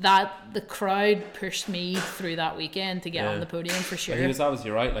the crowd pushed me through that weekend to get on the podium for sure. But he was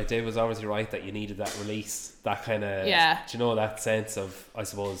obviously right. Like Dave was obviously right that you needed that release, that kind of do you know, that sense of, I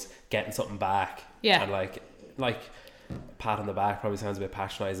suppose, getting something back. Yeah. And like pat on the back probably sounds a bit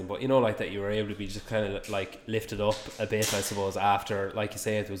patronising, but you know, like that you were able to be just kind of like lifted up a bit, I suppose, after, like you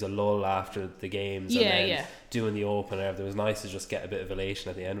say, there was a lull after the games and then doing the open and everything. It was nice to just get a bit of elation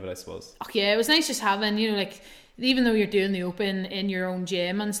at the end of it, I suppose. Yeah, it was nice just having, you know, like, even though you're doing the open in your own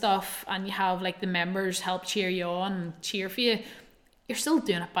gym and stuff and you have like the members help cheer you on and cheer for you, you're still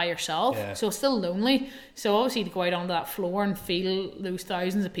doing it by yourself, so it's still lonely. So obviously to go out onto that floor and feel those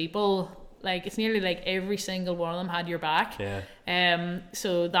thousands of people, like it's nearly like every single one of them had your back.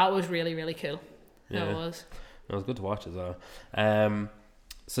 So that was really, really cool. It was good to watch as well.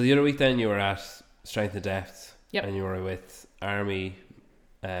 So the other week then you were at Strength and Depth, and you were with Army,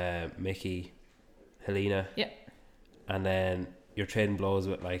 Mickey, Helena, and then you're trading blows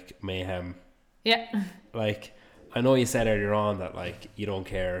with like Mayhem. Like, I know you said earlier on that like you don't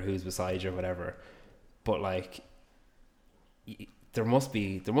care who's beside you or whatever, but like there must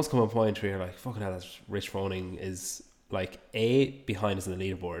come a point where you're like, fucking hell, that's Rich Froning is like A, behind us in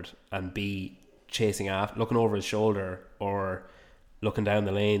the leaderboard, and B, chasing after, looking over his shoulder or looking down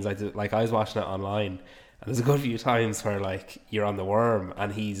the lanes. Like I was watching it online, and there's a good few times where like you're on the worm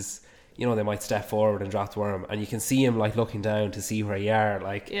and he's, you know, they might step forward and drop the worm and you can see him like looking down to see where you are.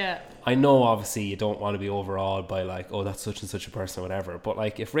 Like, I know obviously you don't want to be overawed by like, oh, that's such and such a person or whatever, but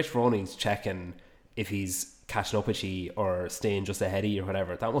like if Rich Froning's checking if he's catching up with you or staying just ahead of you or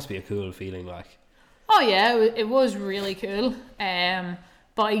whatever, that must be a cool feeling. Like, oh yeah, it was really cool.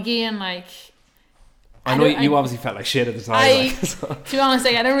 But again, like, I know you obviously felt like shit at the time. To be honest,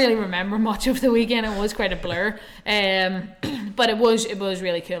 like, I don't really remember much of the weekend. It was quite a blur. But it was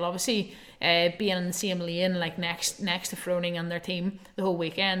really cool. Obviously, being in the same lane, like next to Froning and their team the whole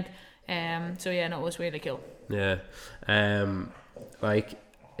weekend. So yeah, no, it was really cool. Yeah. Like,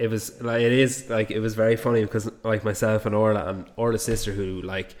 it was like, it was very funny because like myself and Orla's sister, who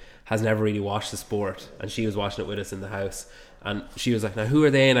like has never really watched the sport, and she was watching it with us in the house, and she was like, now who are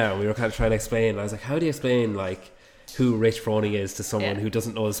they now? And we were kind of trying to explain, and I was like, how do you explain like who Rich Froning is to someone who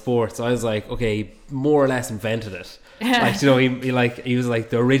doesn't know the sport? So I was like, okay, he more or less invented it. Like, you know, he was like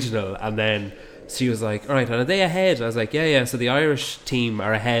the original. And then she was like, all right, and are they ahead? I was like, yeah, so the Irish team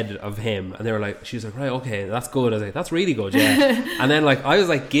are ahead of him. And they were like, she was like, right, okay, that's good. I was like, that's really good, yeah. And then like I was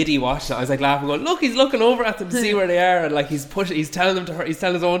like giddy watching it. I was like laughing, going, look, he's looking over at them to see where they are, and like he's telling them he's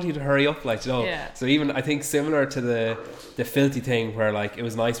telling his own team to hurry up, like, you know. So even I think similar to the filthy thing where like it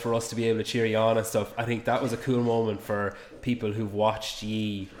was nice for us to be able to cheer you on and stuff, I think that was a cool moment for people who've watched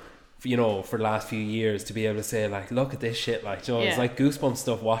ye, you know, for the last few years, to be able to say like, look at this shit, like, you know, it's like goosebumps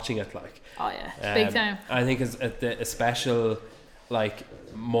stuff watching it, like. Oh yeah, big time. I think a special like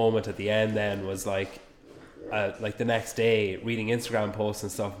moment at the end then was like the next day reading Instagram posts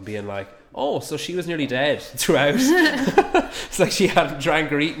and stuff and being like, oh, so she was nearly dead throughout. It's like she hadn't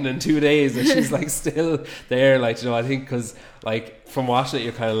drank or eaten in 2 days and she's like still there, like, you know. I think because like from watching it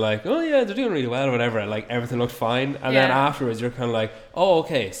you're kind of like, oh yeah, they're doing really well or whatever, and like everything looked fine, and then afterwards you're kind of like, oh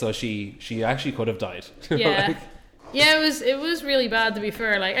okay, so she actually could have died. Like, yeah, it was really bad, to be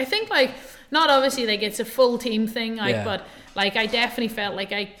fair. Like, I think like, not obviously like it's a full team thing, like, but like I definitely felt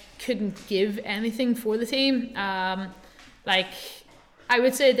like I couldn't give anything for the team. Like, I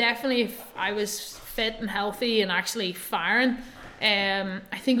would say definitely if I was fit and healthy and actually firing, I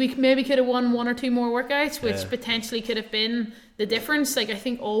think we maybe could have won 1 or 2 more workouts, which potentially could have been the difference. Like, I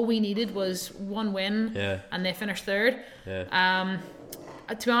think all we needed was 1 win, and they finished 3rd.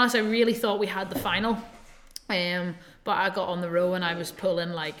 To be honest, I really thought we had the final. But I got on the row and I was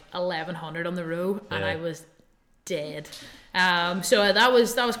pulling like 1100 on the row, and I was dead. So that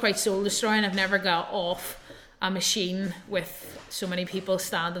was quite soul destroying. I've never got off a machine with so many people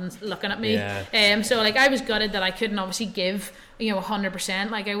standing looking at me. So like I was gutted that I couldn't obviously give, you know, 100%.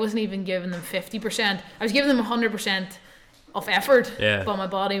 Like I wasn't even giving them 50%. I was giving them 100% of effort, but my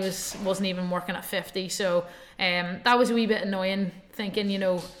body wasn't even working at 50. So that was a wee bit annoying, thinking, you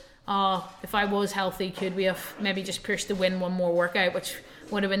know, if I was healthy, could we have maybe just pushed to win one more workout, which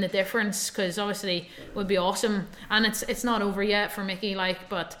would have been the difference, because obviously it would be awesome. And it's not over yet for Mickey, like,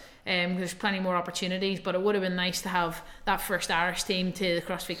 but there's plenty more opportunities, but it would have been nice to have that first Irish team to the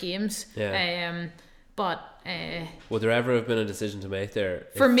CrossFit Games. But would there ever have been a decision to make there?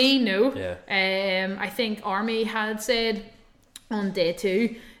 For me, no. Yeah. I think Army had said on day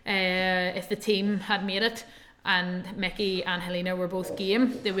 2, if the team had made it and Mickey and Helena were both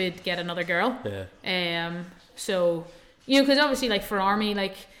game, they would get another girl. Yeah. So, you know, because obviously, like, for Army,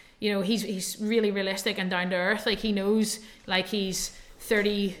 like, you know, he's really realistic and down to earth. Like, he knows, like, he's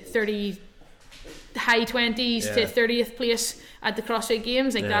 30 high 20s to 30th place at the CrossFit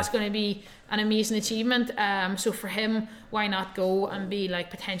Games. Like, that's going to be an amazing achievement. So for him, why not go and be,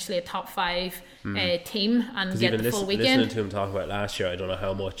 like, potentially a top 5 team and get the full weekend? Listening to him talk about last year, I don't know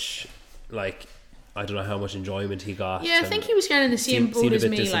how much enjoyment he got. Yeah, I think he was kind of in the same boat as me. Seemed a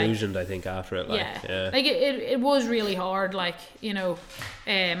bit disillusioned, like, I think, after it. Like, like it was really hard. Like, you know,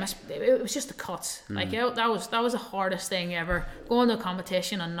 it was just the cuts. Like, that was the hardest thing ever. Going to a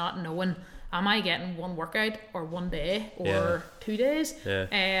competition and not knowing, am I getting one workout or one day or 2 days?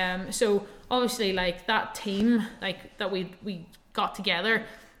 So obviously, like, that team, like, that we got together,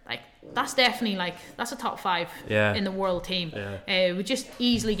 like, that's definitely, like, that's a top 5 in the world team. We just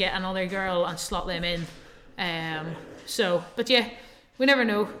easily get another girl and slot them in. So, but yeah, we never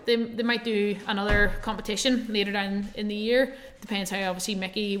know. They might do another competition later down in the year. Depends how, obviously,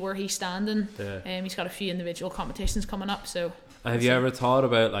 Mickey, where he's standing. He's got a few individual competitions coming up. So have you ever thought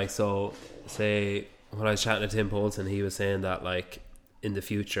about, like, so say when I was chatting to Tim Poulsen, he was saying that, like, in the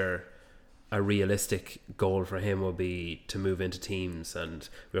future a realistic goal for him would be to move into teams, and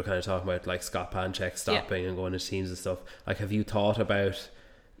we were kind of talking about, like, Scott Panchek stopping and going into teams and stuff. Like, have you thought about,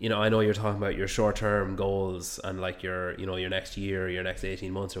 you know, I know you're talking about your short-term goals and, like, your, you know, your next year, your next 18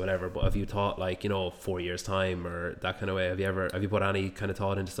 months or whatever, but have you thought, like, you know, 4 years time or that kind of way? Have you put any kind of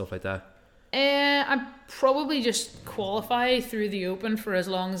thought into stuff like that? I'd probably just qualify through the Open for as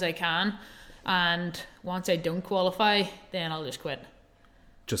long as I can, and once I don't qualify, then I'll just quit.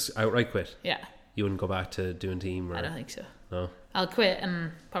 Just outright quit? Yeah. You wouldn't go back to doing team? Or? I don't think so. No? I'll quit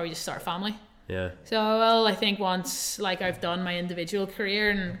and probably just start a family. Yeah. So, well, I think once, like, I've done my individual career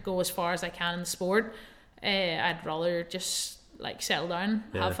and go as far as I can in the sport, I'd rather just, like, settle down,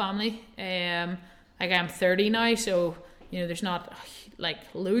 have family. Like, I'm 30 now, so, you know, there's not, like,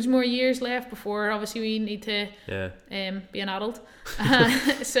 loads more years left before, obviously, we need to be an adult.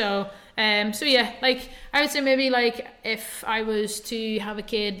 So yeah, like, I would say maybe, like, if I was to have a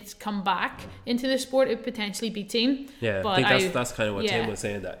kid come back into the sport, it would potentially be team. Yeah, but I think that's kind of what Tim was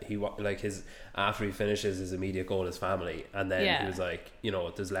saying, that he, like, his, after he finishes, his immediate goal is family, and then he was like, you know,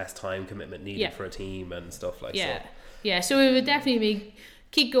 there's less time commitment needed for a team and stuff like that. So it would definitely be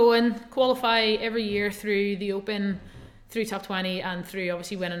keep going, qualify every year through the Open, through top 20, and through,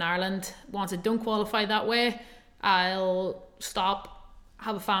 obviously, winning Ireland. Once I don't qualify that way, I'll stop,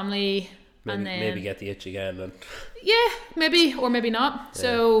 have a family, and then maybe get the itch again. And maybe, or maybe not.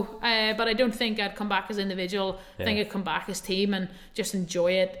 So, but I don't think I'd come back as individual. I think I'd come back as team and just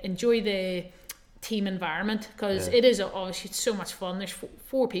enjoy it, enjoy the team environment, because it is obviously, it's so much fun. There's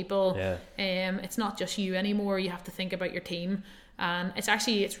 4 people. It's not just you anymore. You have to think about your team, and it's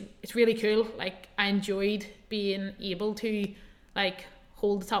actually it's really cool. Like, I enjoyed being able to, like,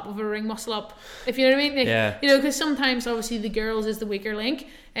 hold the top of a ring muscle up, if you know what I mean. Like, you know, because sometimes, obviously, the girls is the weaker link.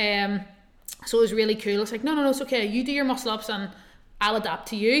 So it was really cool. It's like, no, it's okay. You do your muscle ups and I'll adapt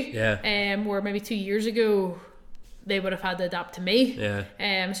to you. Where maybe 2 years ago they would have had to adapt to me.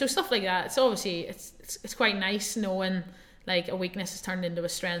 So stuff like that. So obviously it's quite nice knowing, like, a weakness is turned into a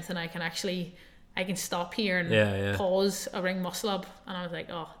strength, and I can stop here and pause a ring muscle up, and I was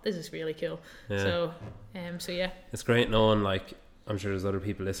like, oh, this is really cool. So it's great knowing, like, I'm sure there's other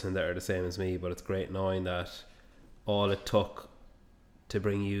people listening that are the same as me, but it's great knowing that all it took to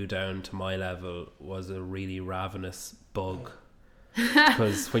bring you down to my level was a really ravenous bug.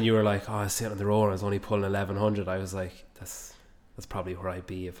 Because when you were like, oh, I was sitting on the row and I was only pulling 1100, I was like, that's probably where I'd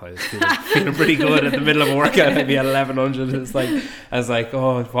be if I was feeling pretty good at the middle of a workout. I'd be at 1100. It's like, I was like,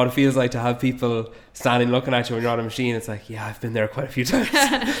 oh, what it feels like to have people standing looking at you when you're on a machine. It's like, yeah, I've been there quite a few times.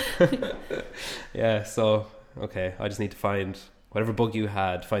 So okay, I just need to find whatever bug you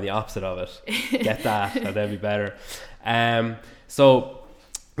had, find the opposite of it, get that, and then be better. So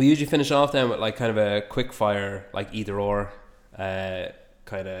we usually finish off then with, like, kind of a quick fire, like, either or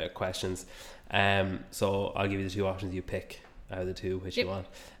kind of questions. So I'll give you the 2 options, you pick out of the 2 which you want.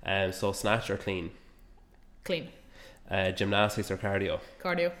 So snatch or clean? Clean. Gymnastics or cardio?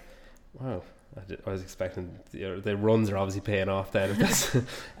 Cardio. Wow, I was expecting the runs are obviously paying off then. If that's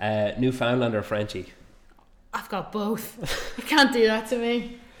Newfoundland or Frenchie? I've got both. You can't do that to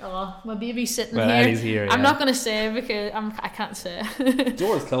me. Oh, my baby's sitting Well, here. Eddie's here, I'm yeah. not going to say because I can't say.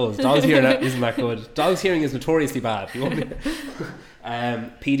 Door's closed. Dog's hearing isn't that good. Dog's hearing is notoriously bad. You won't be.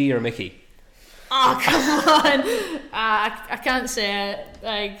 PD or Mickey? Oh, come on. I can't say it.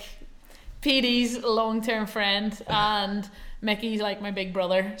 Like, PD's a long-term friend and Mickey's like my big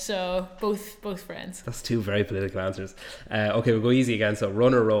brother, so both friends. That's two very political answers. Okay, we'll go easy again. So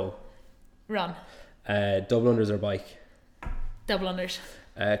run or roll? Run. Double unders or bike? Double unders.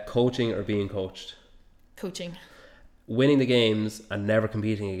 Coaching or being coached? Coaching. Winning the games and never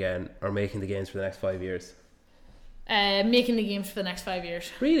competing again, or making the games for the next 5 years? Making the games for the next 5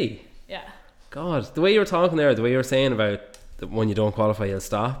 years. Really? Yeah. God, the way you were talking there, the way you were saying about when you don't qualify you'll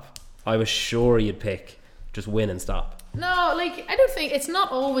stop, I was sure you'd pick just win and stop. No, like, I don't think it's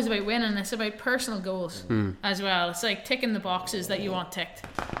not always about winning. It's about personal goals as well. It's like ticking the boxes that you want ticked.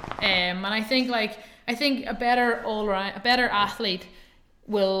 And I think a better athlete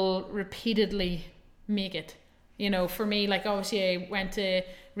will repeatedly make it. You know, for me, like, obviously I went to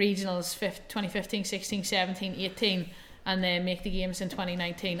regionals 2015, 16, 17, 18, and then make the games in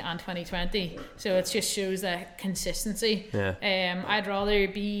 2019 and 2020. So it just shows that consistency. Yeah. I'd rather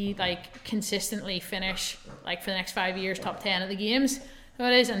be like consistently finish like for the next 5 years top 10 at the games, so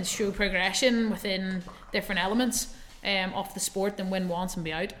it is, and show progression within different elements of the sport than win once and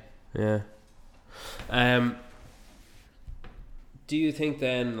be out. Yeah. Do you think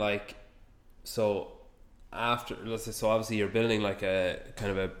then, like, so after, let's say, so obviously you're building like a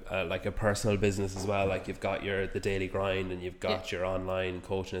kind of like a personal business as well, like you've got the daily grind and you've got your online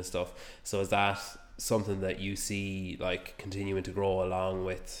coaching and stuff, so is that something that you see like continuing to grow along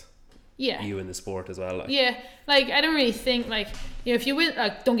with you in the sport as well? Like, like, I don't really think, like, you know, if you win,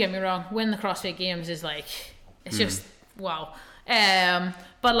 like, don't get me wrong, win the CrossFit Games is like, it's just wow,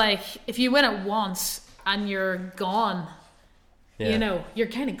 but like if you win it once and you're gone, you know, you're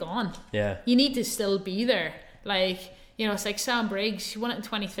kind of gone. Yeah. You need to still be there. Like, you know, it's like Sam Briggs, she won it in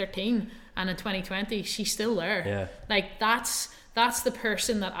 2013 and in 2020 she's still there. Yeah. Like, that's the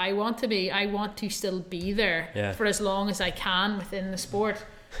person that I want to be. I want to still be there for as long as I can within the sport.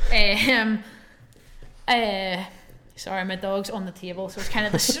 Sorry, my dog's on the table, so it's kind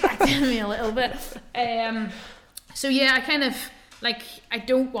of distracting me a little bit. So yeah, I kind of, like, I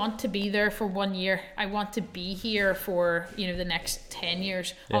don't want to be there for 1 year. I want to be here for, you know, the next 10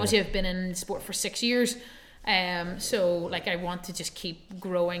 years. Yeah. Obviously, I've been in sport for 6 years. So, like, I want to just keep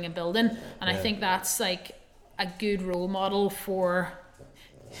growing and building. And I think that's, like, a good role model for...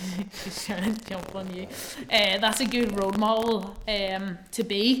 She's trying to jump on you. That's a good role model to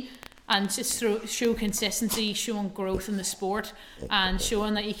be. And just show consistency, showing growth in the sport, and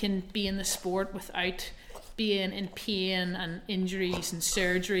showing that you can be in the sport without being in pain and injuries and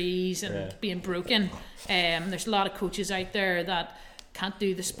surgeries and being broken. There's a lot of coaches out there that can't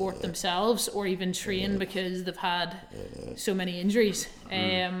do the sport themselves or even train because they've had so many injuries.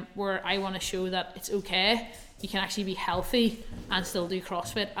 Where I want to show that it's okay, you can actually be healthy and still do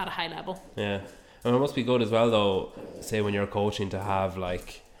CrossFit at a high level. Yeah, and it must be good as well, though, say when you're coaching, to have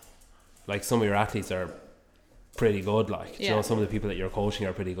like some of your athletes are pretty good, like, you know, some of the people that you're coaching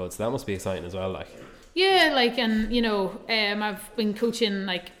are pretty good, so that must be exciting as well, like. Yeah, like, and, you know, I've been coaching,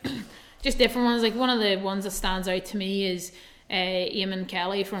 like, just different ones. Like, one of the ones that stands out to me is Eamon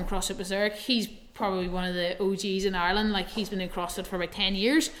Kelly from CrossFit Berserk. He's probably one of the OGs in Ireland. Like, he's been in CrossFit for about 10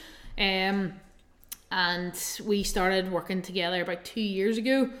 years. And we started working together about 2 years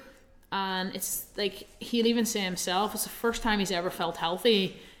ago. And it's like, he'll even say himself, it's the first time he's ever felt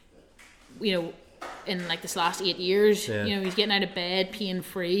healthy, you know, in like this last 8 years. You know, he's getting out of bed pain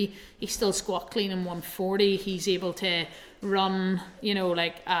free. He's still squat clean in 140. He's able to run, you know,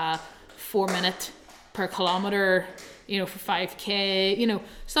 like 4 minute per kilometer, you know, for 5k, you know,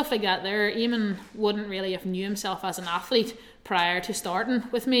 stuff like that there. Eamon wouldn't really have knew himself as an athlete prior to starting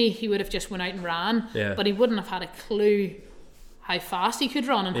with me. He would have just went out and ran, but he wouldn't have had a clue how fast he could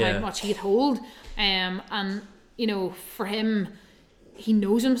run and how much he could hold. And, you know, for him, he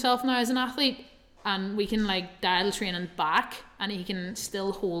knows himself now as an athlete, and we can like dial training back and he can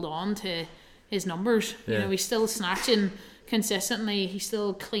still hold on to his numbers. You know, he's still snatching consistently, he's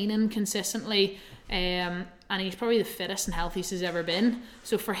still cleaning consistently, and he's probably the fittest and healthiest he's ever been.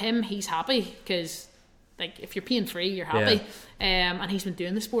 So for him, he's happy because, like, if you're pain free, you're happy. And he's been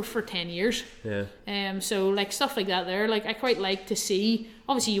doing the sport for 10 years. So like stuff like that there, like, I quite like to see.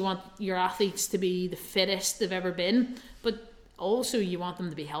 Obviously you want your athletes to be the fittest they've ever been, but also you want them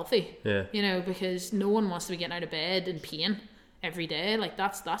to be healthy. You know, because no one wants to be getting out of bed in pain. every day, like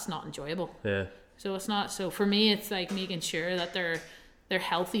that's not enjoyable. Yeah. So it's not. So for me, it's like making sure that they're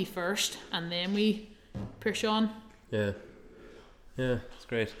healthy first, and then we push on. Yeah, it's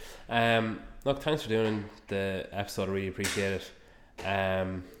great. Look, thanks for doing the episode. I really appreciate it.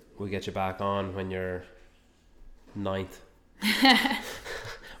 We'll get you back on when you're 9th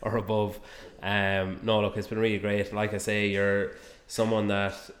or above. No, look, it's been really great. Like I say, you're someone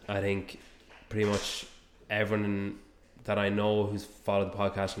that I think pretty much everyone that I know who's followed the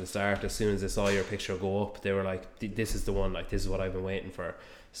podcast from the start, as soon as they saw your picture go up, they were like, this is the one, like this is what I've been waiting for.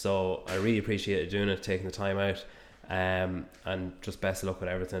 So I really appreciate you doing it, taking the time out, and just best of luck with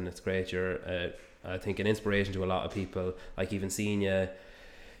everything. It's great. You're I think an inspiration to a lot of people, like even seeing you,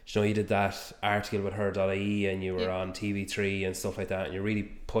 you know, you did that article with her.ie and you were on TV3 and stuff like that, and you're really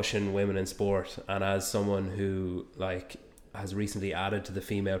pushing women in sport. And as someone who like has recently added to the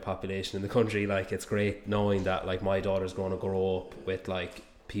female population in the country, like it's great knowing that like my daughter's going to grow up with like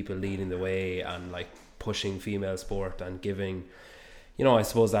people leading the way and like pushing female sport and giving, you know, I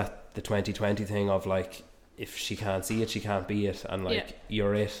suppose that the 2020 thing of like, if she can't see it, she can't be it, and like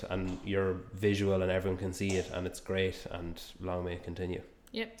you're it and you're visual and everyone can see it, and it's great, and long may it continue.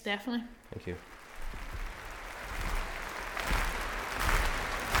 Yep, definitely. Thank you.